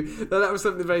 that was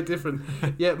something very different.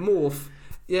 Yeah, Morph.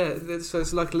 Yeah, so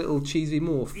it's like a little cheesy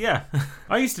morph. Yeah,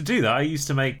 I used to do that. I used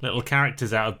to make little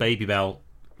characters out of Baby Bell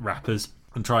wrappers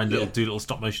and try and do little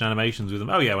stop motion animations with them.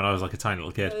 Oh yeah, when I was like a tiny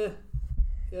little kid.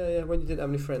 Yeah, when you didn't have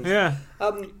any friends. Yeah.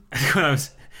 When I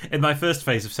was in my first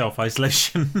phase of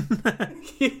self-isolation.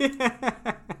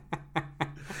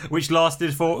 Which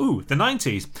lasted for, the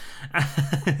 90s.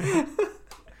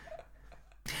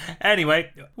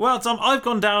 Anyway, well, Tom, I've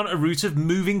gone down a route of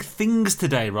moving things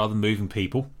today rather than moving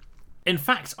people. In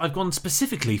fact, I've gone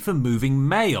specifically for moving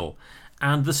mail.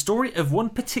 And the story of one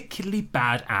particularly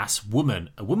badass woman.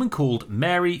 A woman called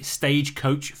Mary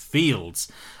Stagecoach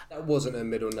Fields. That wasn't her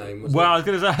middle name, was it? Well, I was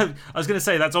going to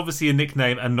say that's obviously a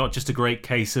nickname and not just a great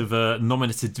case of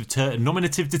nominative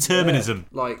determinism.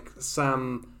 Yeah, like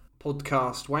Sam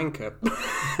Podcast Wanker.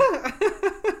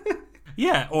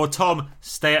 Yeah, or Tom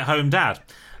Stay-at-Home Dad.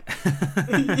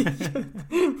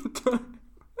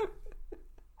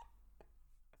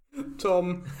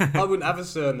 Tom, I wouldn't have a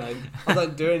surname. I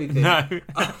don't do anything. No.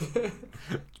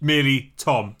 Merely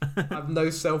Tom. I have no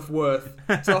self-worth.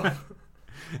 Tom.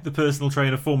 The personal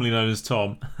trainer formerly known as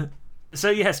Tom. So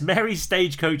yes, Mary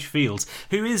Stagecoach Fields,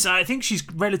 who is, I think she's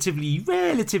relatively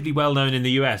well known in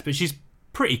the US, but she's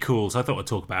pretty cool, so I thought I'd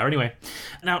talk about her anyway.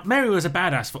 Now, Mary was a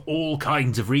badass for all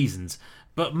kinds of reasons,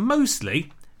 but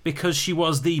mostly because she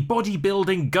was the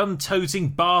bodybuilding, gun-toting,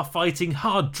 bar-fighting,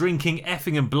 hard-drinking,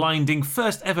 effing and blinding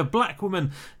first ever black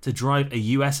woman to drive a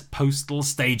US postal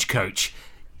stagecoach.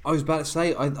 I was about to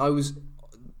say, I was...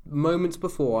 Moments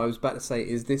before, I was about to say,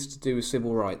 is this to do with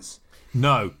civil rights?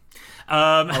 No.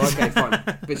 Okay, fine.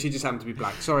 But she just happened to be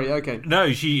black. Sorry, okay.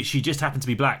 No, she just happened to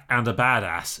be black and a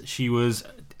badass. She was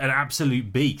an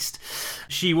absolute beast.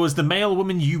 She was the male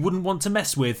woman you wouldn't want to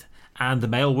mess with, and the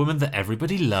male woman that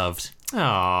everybody loved.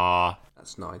 Aww.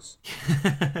 That's nice.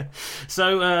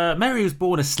 So, Mary was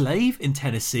born a slave in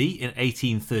Tennessee in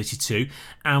 1832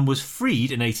 and was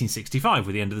freed in 1865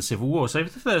 with the end of the Civil War. So,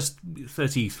 for the first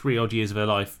 33 odd years of her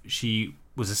life, she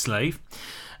was a slave.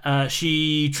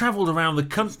 She travelled around the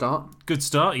country. Good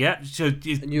start, yeah. So,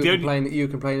 and you were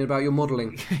complaining about your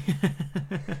modelling.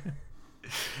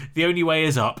 The only way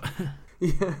is up.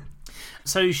 Yeah.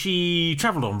 So she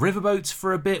travelled on riverboats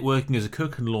for a bit, working as a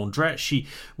cook and laundrette. She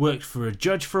worked for a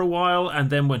judge for a while, and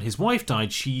then when his wife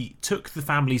died, she took the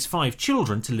family's 5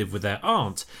 children to live with their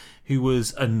aunt, who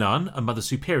was a nun, a mother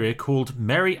superior called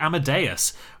Mary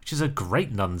Amadeus, which is a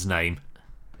great nun's name.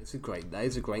 It's a great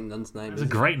nun's name. It's a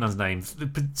great nun's name,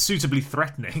 suitably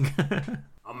threatening.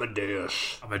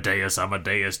 Amadeus,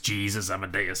 Jesus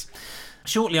Amadeus.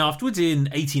 Shortly afterwards, in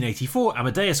 1884,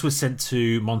 Amadeus was sent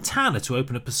to Montana to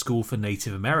open up a school for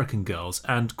Native American girls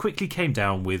and quickly came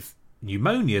down with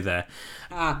pneumonia there.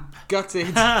 Gutted.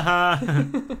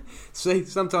 See,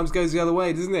 sometimes goes the other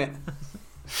way, doesn't it?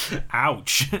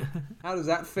 Ouch. How does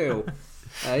that feel?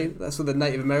 Hey, that's what the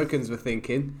Native Americans were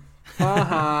thinking.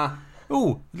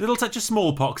 Ooh, a little touch of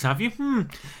smallpox, have you?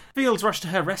 Fields rushed to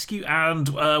her rescue, and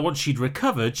once she'd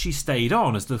recovered, she stayed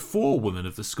on as the forewoman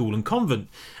of the school and convent.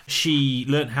 She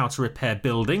learnt how to repair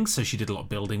buildings, so she did a lot of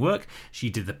building work. She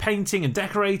did the painting and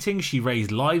decorating. She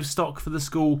raised livestock for the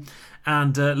school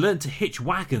and learnt to hitch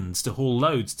wagons to haul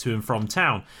loads to and from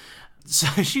town. So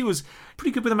she was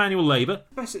pretty good with the manual labour.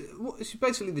 She's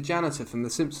basically the janitor from The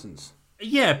Simpsons.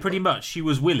 Yeah, pretty much. She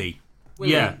was Willie.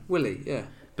 Willie, yeah.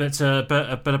 But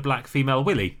a black female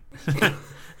Willie.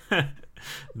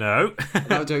 No.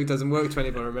 That joke doesn't work to any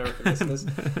of our American listeners.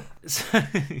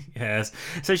 Yes.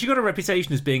 So she got a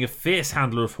reputation as being a fierce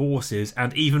handler of horses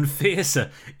and even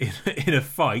fiercer in a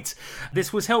fight.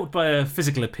 This was helped by her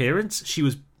physical appearance. She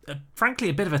was, frankly,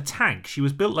 a bit of a tank. She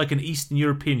was built like an Eastern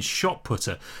European shot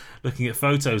putter, looking at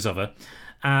photos of her.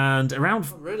 And around...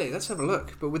 Oh, really? Let's have a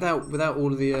look. But without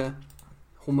all of the...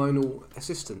 hormonal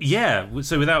assistance. Yeah,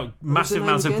 so without massive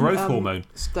amounts of growth hormone.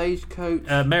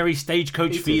 Stagecoach. Mary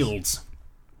Stagecoach Fields.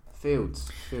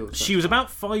 Fields. She was about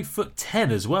 5'10"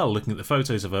 as well, looking at the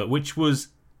photos of her, which was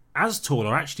as tall,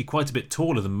 or actually quite a bit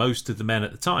taller than most of the men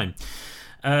at the time.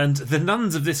 And the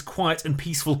nuns of this quiet and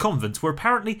peaceful convent were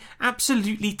apparently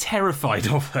absolutely terrified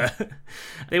of her.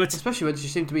 They were Especially when she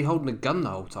seemed to be holding a gun the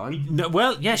whole time. No,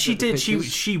 well, yeah, she did. pictures.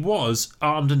 She was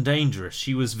armed and dangerous.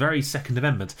 She was very Second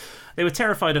Amendment. They were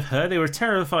terrified of her. They were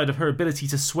terrified of her ability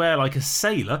to swear like a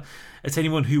sailor at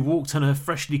anyone who walked on her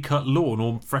freshly cut lawn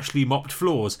or freshly mopped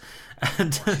floors.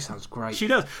 And She sounds great. she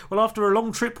does. Well, after a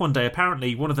long trip one day,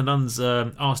 apparently one of the nuns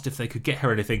asked if they could get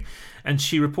her anything, and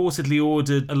she reportedly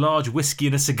ordered a large whiskey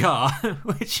and a cigar,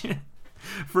 which,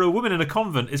 for a woman in a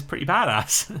convent, is pretty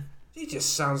badass. She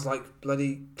just sounds like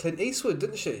bloody Clint Eastwood,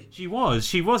 doesn't she? She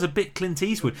was a bit Clint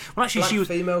Eastwood. Well, actually, Black she was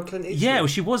female Clint Eastwood. Yeah,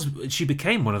 well, she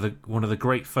became one of the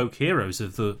great folk heroes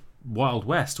of the Wild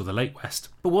West or the Late West.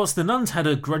 But whilst the nuns had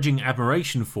a grudging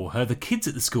admiration for her, the kids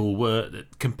at the school were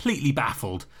completely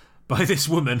baffled by this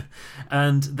woman,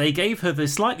 and they gave her the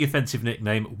slightly offensive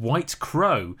nickname White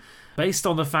Crow, based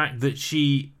on the fact that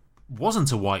she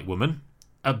wasn't a white woman,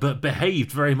 but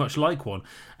behaved very much like one.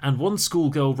 And one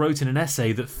schoolgirl wrote in an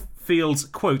essay that Fields,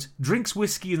 quote, drinks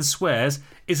whiskey and swears,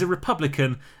 is a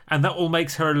Republican, and that all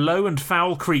makes her a low and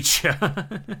foul creature.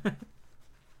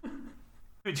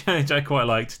 Which I quite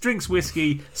liked. Drinks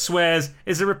whiskey, swears,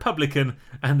 is a Republican,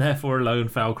 and therefore a low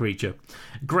and foul creature.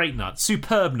 Great nun.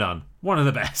 Superb nun. One of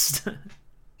the best.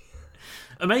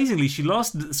 Amazingly, she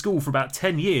lasted at the school for about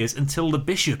 10 years until the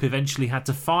bishop eventually had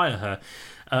to fire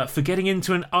her for getting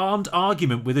into an armed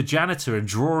argument with a janitor and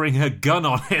drawing a gun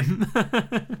on him.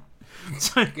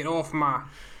 So, Get off my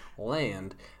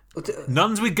land.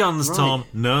 nuns with guns, Right. Tom.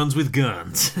 Nuns with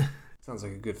guns. Sounds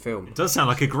like a good film. Does sound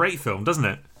like a great film, doesn't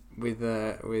it? With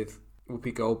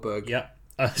Whoopi Goldberg Yep.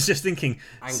 I was just thinking,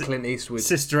 and Clint Eastwood.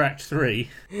 Sister Act 3.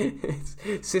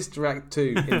 Sister Act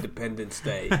 2, Independence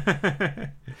Day.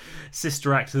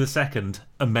 Sister Act the Second,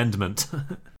 Amendment.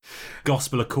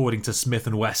 Gospel according to Smith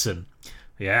and Wesson.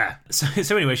 Yeah.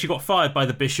 So anyway, she got fired by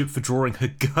the bishop for drawing her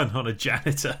gun on a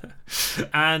janitor.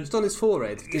 And Just on his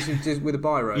forehead, just with a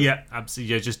biro. yeah,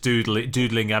 absolutely, yeah, just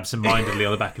doodling absent-mindedly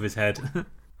on the back of his head.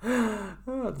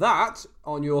 That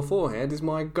on your forehead is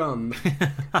my gun.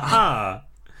 Ah,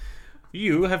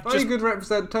 you have Very good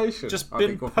representation. just I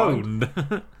been think we'll find.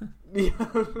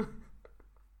 pwned.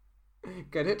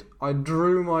 Get it? I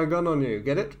drew my gun on you.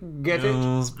 Get it? Get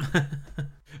it?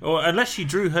 Or unless she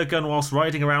drew her gun whilst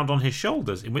riding around on his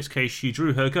shoulders, in which case she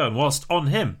drew her gun whilst on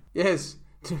him. Yes.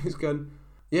 To his gun.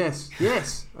 Yes.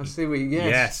 Yes. I see what you.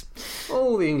 Yes.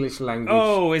 All the English language.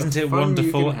 Oh, isn't The it fun you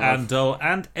wonderful can have. and dull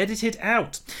and edited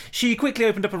out? She quickly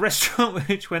opened up a restaurant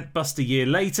which went bust a year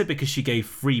later because she gave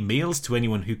free meals to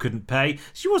anyone who couldn't pay.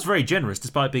 She was very generous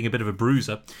despite being a bit of a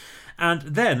bruiser. And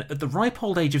then, at the ripe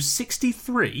old age of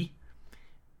 63,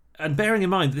 and bearing in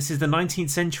mind that this is the 19th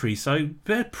century, so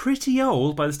pretty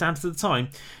old by the standards of the time,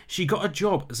 she got a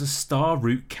job as a star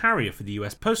route carrier for the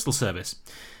US Postal Service.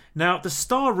 Now, the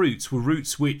star routes were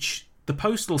routes which the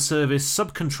Postal Service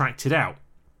subcontracted out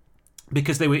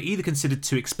because they were either considered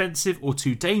too expensive or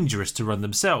too dangerous to run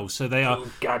themselves. So they are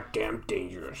Goddamn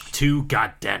dangerous. too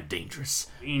goddamn dangerous.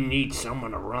 We need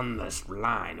someone to run this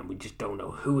line, and we just don't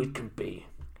know who it could be.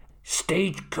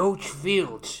 Stagecoach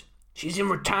Fields. She's in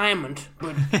retirement,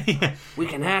 but we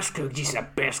can ask her. She's the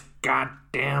best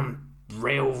goddamn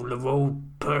railroad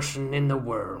person in the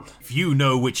world. If you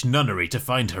know which nunnery to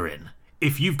find her in,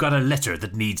 if you've got a letter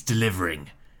that needs delivering,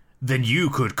 then you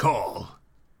could call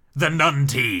the nun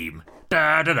team.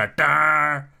 Da da da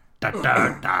da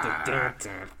da da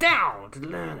da.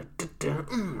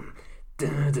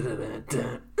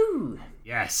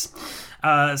 Yes.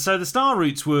 So the star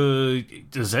routes were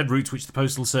the Z routes, which the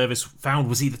Postal Service found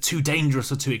was either too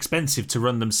dangerous or too expensive to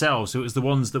run themselves. So it was the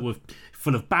ones that were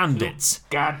full of bandits.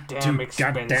 Goddamn Too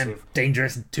expensive. goddamn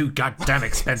dangerous and too goddamn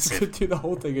expensive. Do the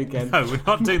whole thing again. No, we're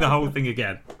not doing the whole thing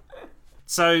again.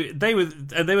 So they were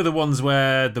the ones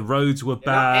where the roads were I'm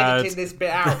bad. editing this bit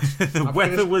out. The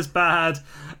weather was bad.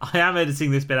 I am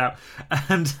editing this bit out.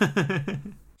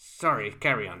 And Sorry,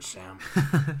 carry on, Sam.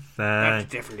 That's thank,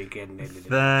 definitely getting edited.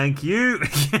 thank you.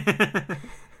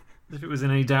 If it was in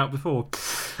any doubt before.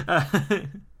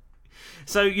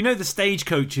 So, you know the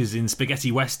stagecoaches in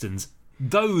spaghetti westerns?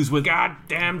 Those were...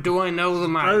 Goddamn, do I know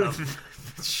them? I love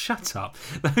Shut up.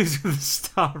 Those were the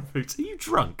star routes. Are you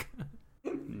drunk?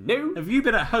 No. Have you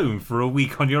been at home for a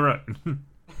week on your own?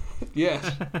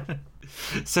 Yes.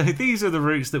 So these are the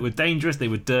routes that were dangerous, they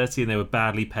were dirty, and they were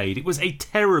badly paid. It was a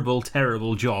terrible,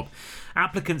 terrible job.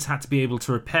 Applicants had to be able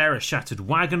to repair a shattered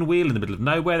wagon wheel in the middle of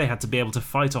nowhere, they had to be able to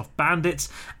fight off bandits,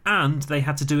 and they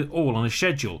had to do it all on a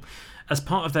schedule. as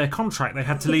part of their contract, they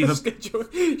had to leave a...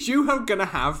 You are going to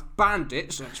have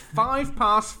bandits at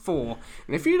 4:05,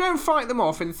 and if you don't fight them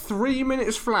off in 3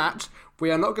 minutes flat,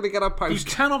 we are not going to get our You post.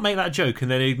 cannot make that joke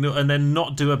and then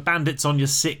not do a bandits on your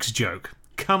 6 joke.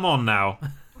 Come on now.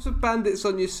 What's a bandits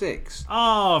on your 6?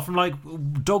 From like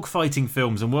dogfighting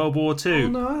films in World War II. Oh,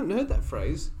 no, I haven't heard that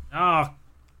phrase.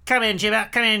 Come in, Chipper,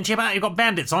 you've got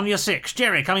bandits on your 6.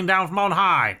 Jerry coming down from on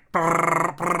high.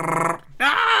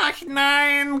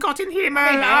 Nein, Gott in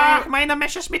Himmel. Meine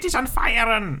Messerschmitt is on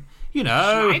fire. You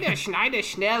know. Schneider,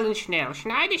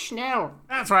 schnell.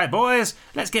 That's right, boys.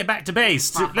 Let's get back to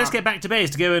base. Let's get back to base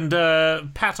to go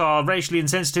and pat our racially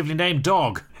insensitively named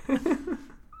dog.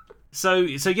 So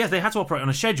yes, they had to operate on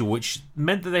a schedule, which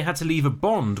meant that they had to leave a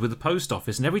bond with the post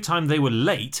office, and every time they were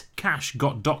late, cash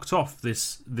got docked off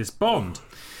this bond.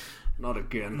 Not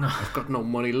again. I've got no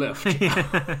money left.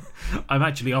 I'm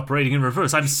actually operating in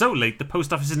reverse. I'm so late, the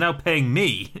post office is now paying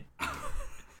me.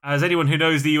 As anyone who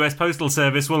knows the US Postal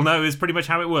Service will know, is pretty much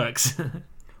how it works.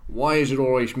 Why is it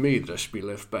always me that has to be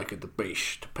left back at the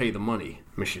base to pay the money,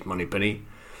 Mrs. Moneypenny?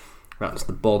 That's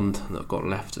the bond that got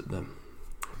left at them.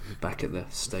 Back at the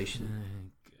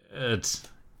station.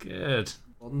 Good.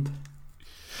 Bond.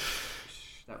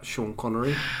 That was Sean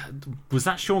Connery. Was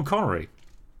that Sean Connery?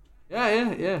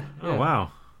 Yeah. Oh,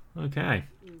 wow. Okay.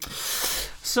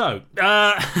 So,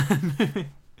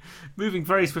 moving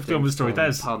very swiftly on with the story. There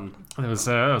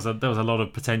was a lot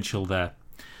of potential there.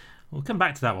 We'll come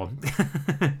back to that one.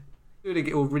 We'll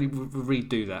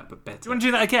redo that, but better. Do you want to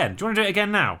do that again? Do you want to do it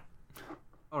again now?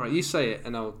 All right, you say it,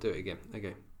 and I'll do it again.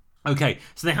 Okay,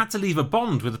 so they had to leave a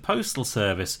bond with the postal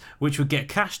service, which would get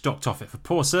cash docked off it for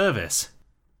poor service.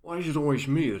 Why is it always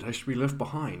me that has to be left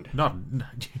behind? Not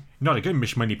again,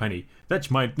 Miss Moneypenny. That's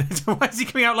my... Why is he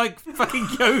coming out like fucking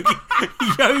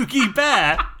Yogi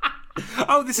Bear?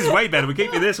 Oh, this is way better. We're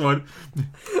keeping this one.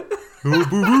 Oh,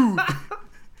 boo-boo.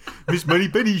 Miss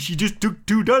Moneypenny, she just took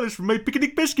 $2 from my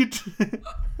picnic basket.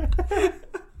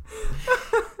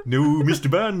 No, Mr.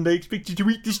 Bond, I expect you to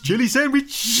eat this jelly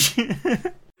sandwich.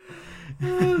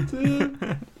 Oh,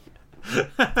 dear.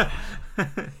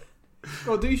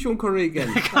 Go on, do Sean Connery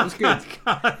again. That was good.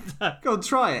 Go on,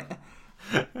 try it.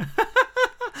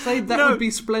 Say that would be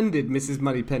splendid, Mrs.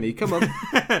 Moneypenny. Come on.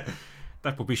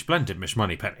 That would be splendid, Miss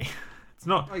Moneypenny. It's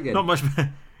not much.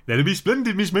 That'll be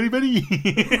splendid, Miss Moneypenny.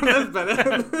 That's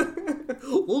better.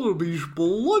 That'll be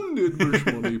splendid, Miss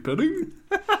Moneypenny.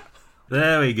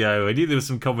 There we go. I knew there was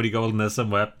some comedy gold in there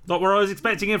somewhere. Not where I was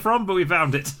expecting it from, but we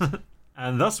found it.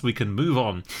 And thus we can move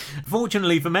on.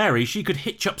 Fortunately for Mary, she could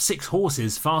hitch up 6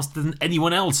 horses faster than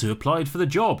anyone else who applied for the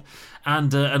job,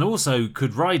 and also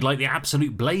could ride like the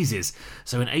absolute blazes.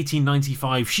 So in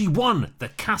 1895, she won the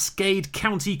Cascade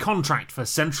County contract for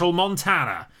Central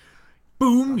Montana.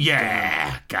 Boom,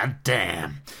 yeah,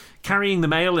 goddamn. Carrying the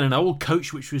mail in an old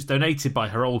coach which was donated by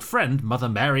her old friend, Mother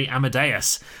Mary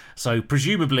Amadeus. So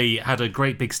presumably it had a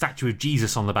great big statue of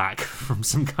Jesus on the back from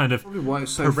some kind of probably why it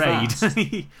was so parade. fast.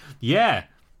 Yeah,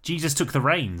 Jesus took the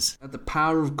reins. Had the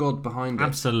power of God behind it.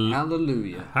 Absolutely.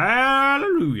 Hallelujah.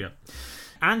 Hallelujah.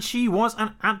 And she was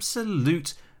an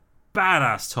absolute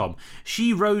badass, Tom.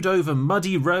 She rode over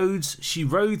muddy roads. She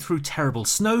rode through terrible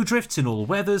snowdrifts in all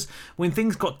weathers. When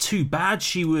things got too bad,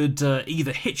 she would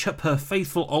either hitch up her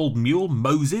faithful old mule,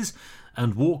 Moses,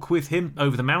 and walk with him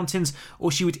over the mountains,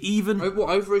 or she would even...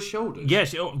 over his shoulders?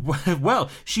 Yes, well,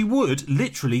 she would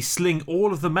literally sling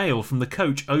all of the mail from the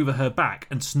coach over her back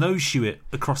and snowshoe it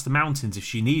across the mountains if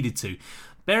she needed to.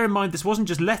 Bear in mind, this wasn't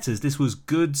just letters, this was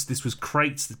goods, this was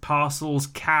crates, parcels,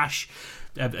 cash,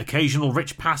 occasional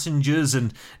rich passengers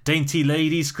and dainty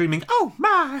ladies screaming, "Oh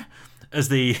my!" as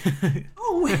the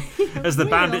as the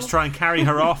bandits try and carry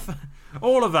her off.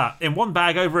 All of that in one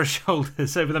bag over her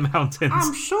shoulders over the mountains.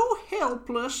 I'm so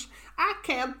helpless. I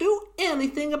can't do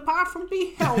anything apart from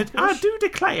be helpless. I do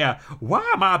declare,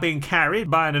 why am I being carried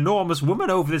by an enormous woman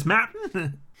over this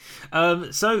mountain?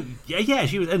 So yeah,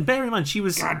 she was, and bear in mind she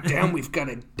was. God damn, we've got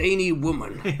a dainty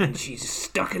woman, and she's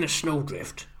stuck in a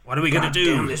snowdrift. What are we going to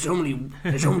do? Damn, there's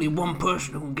only one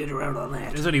person who can get her out of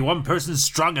that. There's only one person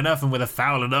strong enough and with a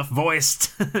foul enough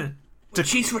voice. But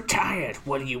she's retired.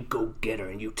 Well, you go get her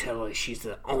and you tell her she's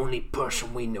the only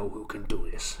person we know who can do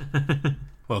this.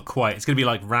 Well, quite. It's going to be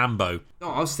like Rambo. No,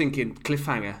 I was thinking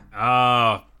cliffhanger.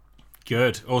 Ah,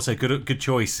 good. Also, good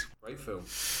choice. Great film.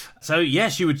 So yeah,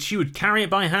 she would carry it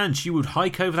by hand. She would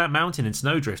hike over that mountain in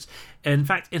snowdrifts. In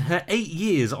fact, in her 8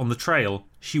 years on the trail,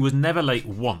 she was never late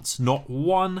once, not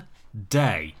one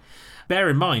day. Bear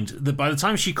in mind that by the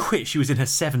time she quit, she was in her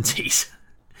 70s.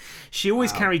 She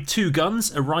always carried 2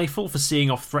 guns, a rifle for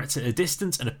seeing off threats at a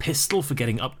distance, and a pistol for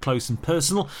getting up close and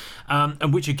personal.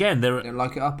 And which, again, there Don't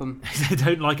like it up them. they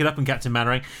don't like it up in Captain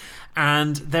Mannering.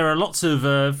 And there are lots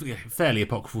of fairly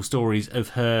apocryphal stories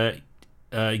of her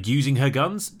using her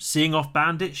guns, seeing off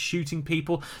bandits, shooting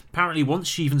people. Apparently once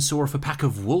she even saw off a pack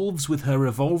of wolves with her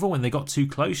revolver when they got too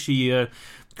close. She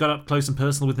got up close and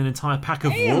personal with an entire pack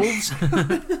of wolves.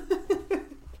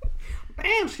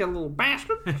 Dance, you little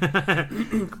bastard.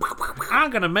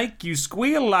 I'm going to make you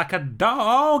squeal like a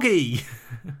doggy.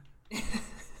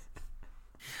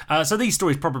 So these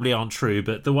stories probably aren't true,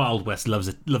 but the Wild West loves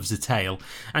a tale,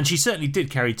 and she certainly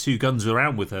did carry 2 guns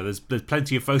around with her. There's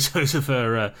plenty of photos of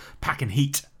her packing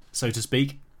heat, so to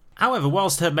speak. However,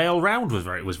 whilst her mail round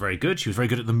was very good, she was very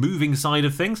good at the moving side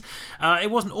of things. It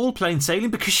wasn't all plain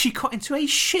sailing because she got into a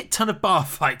shit ton of bar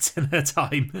fights in her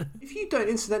time. If you don't,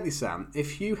 incidentally, Sam,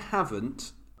 if you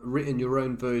haven't written your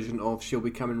own version of "She'll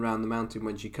be coming round the mountain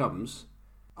when she comes,"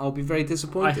 I'll be very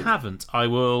disappointed. I haven't. I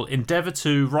will endeavour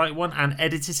to write one and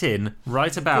edit it in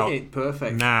right about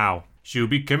perfect now. She'll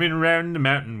be coming round the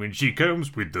mountain when she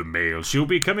comes with the mail. She'll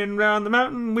be coming round the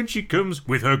mountain when she comes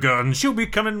with her gun. She'll be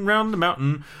coming round the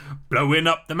mountain, blowing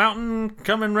up the mountain,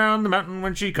 coming round the mountain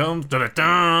when she comes. Da da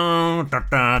da da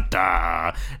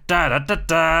da da da da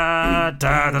da da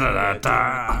da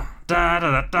da da da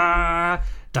da da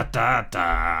da da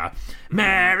da.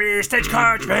 Mary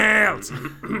Stagecoach Fields.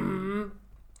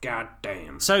 God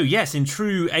damn. So yes, in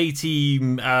true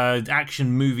 80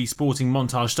 action movie sporting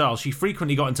montage style, she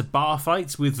frequently got into bar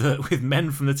fights with men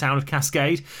from the town of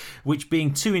Cascade, which,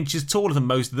 being 2 inches taller than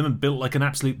most of them and built like an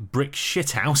absolute brick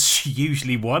shithouse, she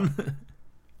usually won.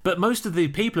 But most of the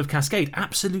people of Cascade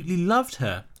absolutely loved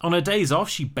her. On her days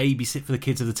off, she'd babysit for the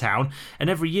kids of the town, and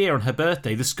every year on her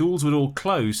birthday, the schools would all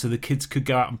close so the kids could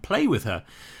go out and play with her,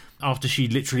 after she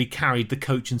literally carried the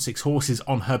coach and 6 horses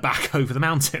on her back over the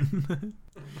mountain.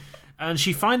 And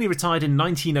she finally retired in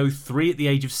 1903 at the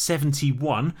age of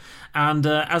 71, and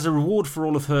as a reward for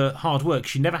all of her hard work,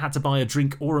 she never had to buy a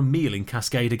drink or a meal in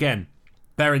Cascade again.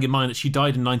 Bearing in mind that she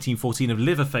died in 1914 of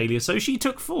liver failure, so she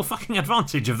took full fucking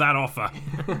advantage of that offer.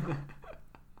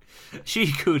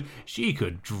 She could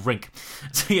drink.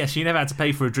 So yeah, she never had to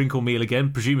pay for a drink or meal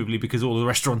again, presumably because all the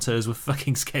restaurateurs were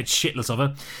fucking scared shitless of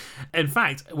her. In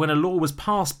fact, when a law was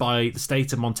passed by the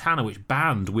state of Montana which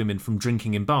banned women from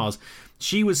drinking in bars,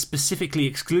 she was specifically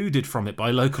excluded from it by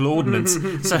local ordinance.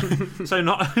 So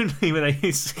not only were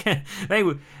they scared, they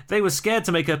were scared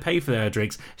to make her pay for their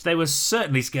drinks, they were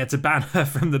certainly scared to ban her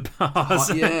from the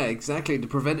bars. Yeah, exactly, to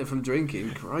prevent her from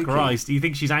drinking. Crikey. Christ, do you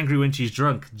think she's angry when she's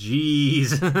drunk?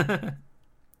 Jeez.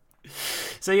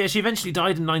 So yeah, she eventually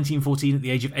died in 1914 at the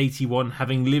age of 81,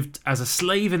 having lived as a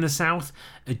slave in the South,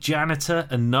 a janitor,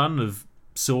 a nun of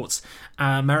sorts,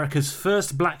 America's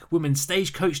first black woman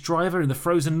stagecoach driver in the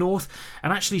frozen North,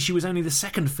 and actually she was only the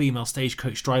 2nd female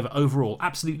stagecoach driver overall.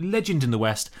 Absolute legend in the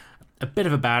West, a bit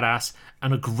of a badass,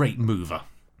 and a great mover.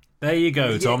 There you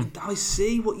go, Tom. I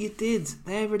see what you did.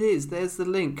 There it is. There's the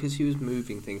link, because she was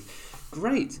moving things.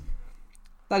 Great.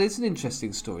 That is an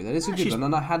interesting story. That is a good one,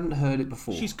 and I hadn't heard it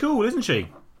before. She's cool, isn't she?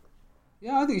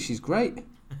 Yeah, I think she's great.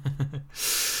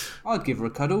 I'd give her a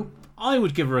cuddle. I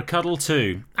would give her a cuddle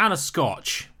too. And a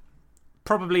scotch.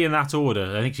 Probably in that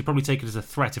order. I think she'd probably take it as a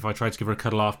threat if I tried to give her a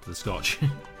cuddle after the scotch.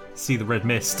 See the red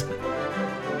mist.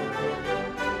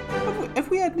 Have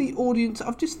we had any audience...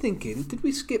 I'm just thinking, did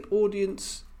we skip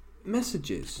audience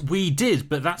messages? We did,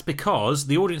 but that's because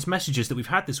the audience messages that we've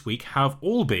had this week have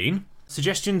all been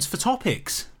suggestions for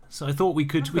topics. So I thought we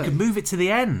could move it to the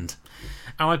end.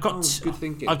 And I've got good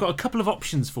thinking. I've got a couple of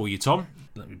options for you, Tom.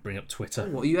 Let me bring up Twitter.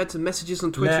 What, you had some messages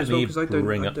on Twitter as well? Because I don't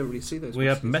really see those. We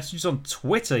have messages on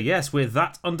Twitter, yes. We're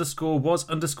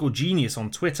that_was_genius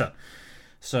on Twitter.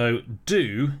 So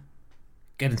do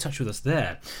get in touch with us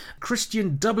there.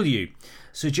 Christian W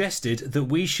suggested that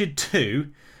we should do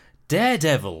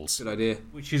Daredevils. Good idea.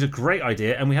 Which is a great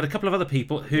idea. And we had a couple of other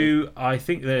people who I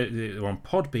think they're on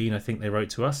Podbean, I think they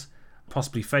wrote to us,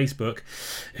 possibly Facebook,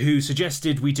 who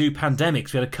suggested we do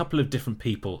pandemics. We had a couple of different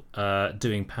people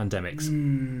doing pandemics,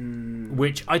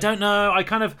 which I don't know.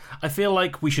 I feel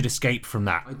like we should escape from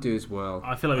that. I do as well.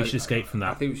 I feel like we should escape from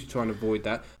that. I think we should try and avoid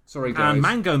that. Sorry, guys. And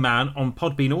Mango Man on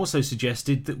Podbean also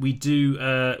suggested that we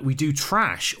do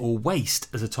trash or waste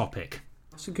as a topic.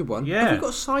 That's a good one. Yeah. Have we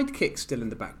got sidekicks still in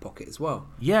the back pocket as well?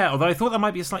 Yeah, although I thought that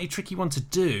might be a slightly tricky one to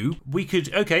do. We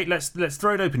could... Okay, let's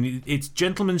throw it open. It's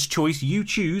gentleman's choice. You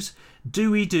choose.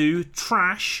 Do we do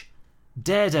trash,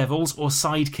 Daredevils or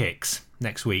Sidekicks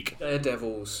next week?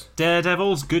 Daredevils.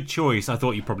 Daredevils, good choice. I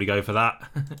thought you'd probably go for that.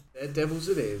 Daredevils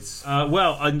it is.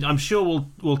 Well, I'm sure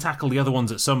we'll tackle the other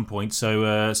ones at some point,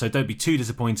 so don't be too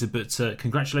disappointed, but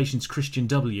congratulations, Christian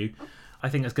W. I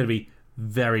think that's going to be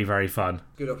very, very fun.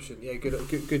 Good option. Yeah,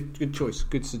 good choice.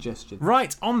 Good suggestion.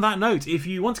 Right, on that note, if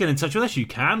you want to get in touch with us, you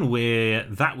can. We're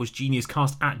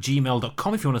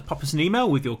thatwasgeniuscast@gmail.com if you want to pop us an email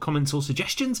with your comments or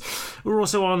suggestions. We're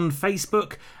also on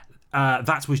Facebook,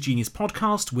 That Was Genius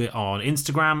Podcast. We're on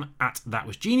Instagram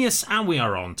 @ThatWasGenius, and we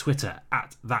are on Twitter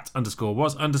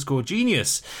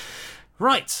 @that_was_genius.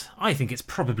 Right, I think it's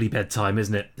probably bedtime,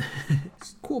 isn't it?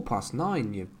 It's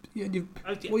 9:15. What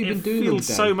have you been doing all It day? feels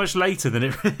so much later than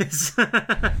it is.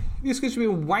 It's because you've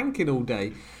been wanking all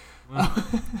day.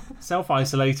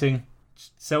 Self-isolating.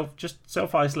 Just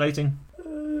self-isolating.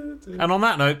 And on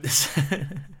that note,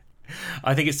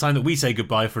 I think it's time that we say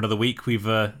goodbye for another week.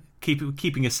 We've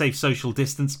keeping a safe social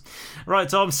distance. Right,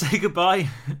 Tom, say goodbye.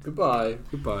 Goodbye.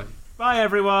 Bye,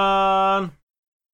 everyone.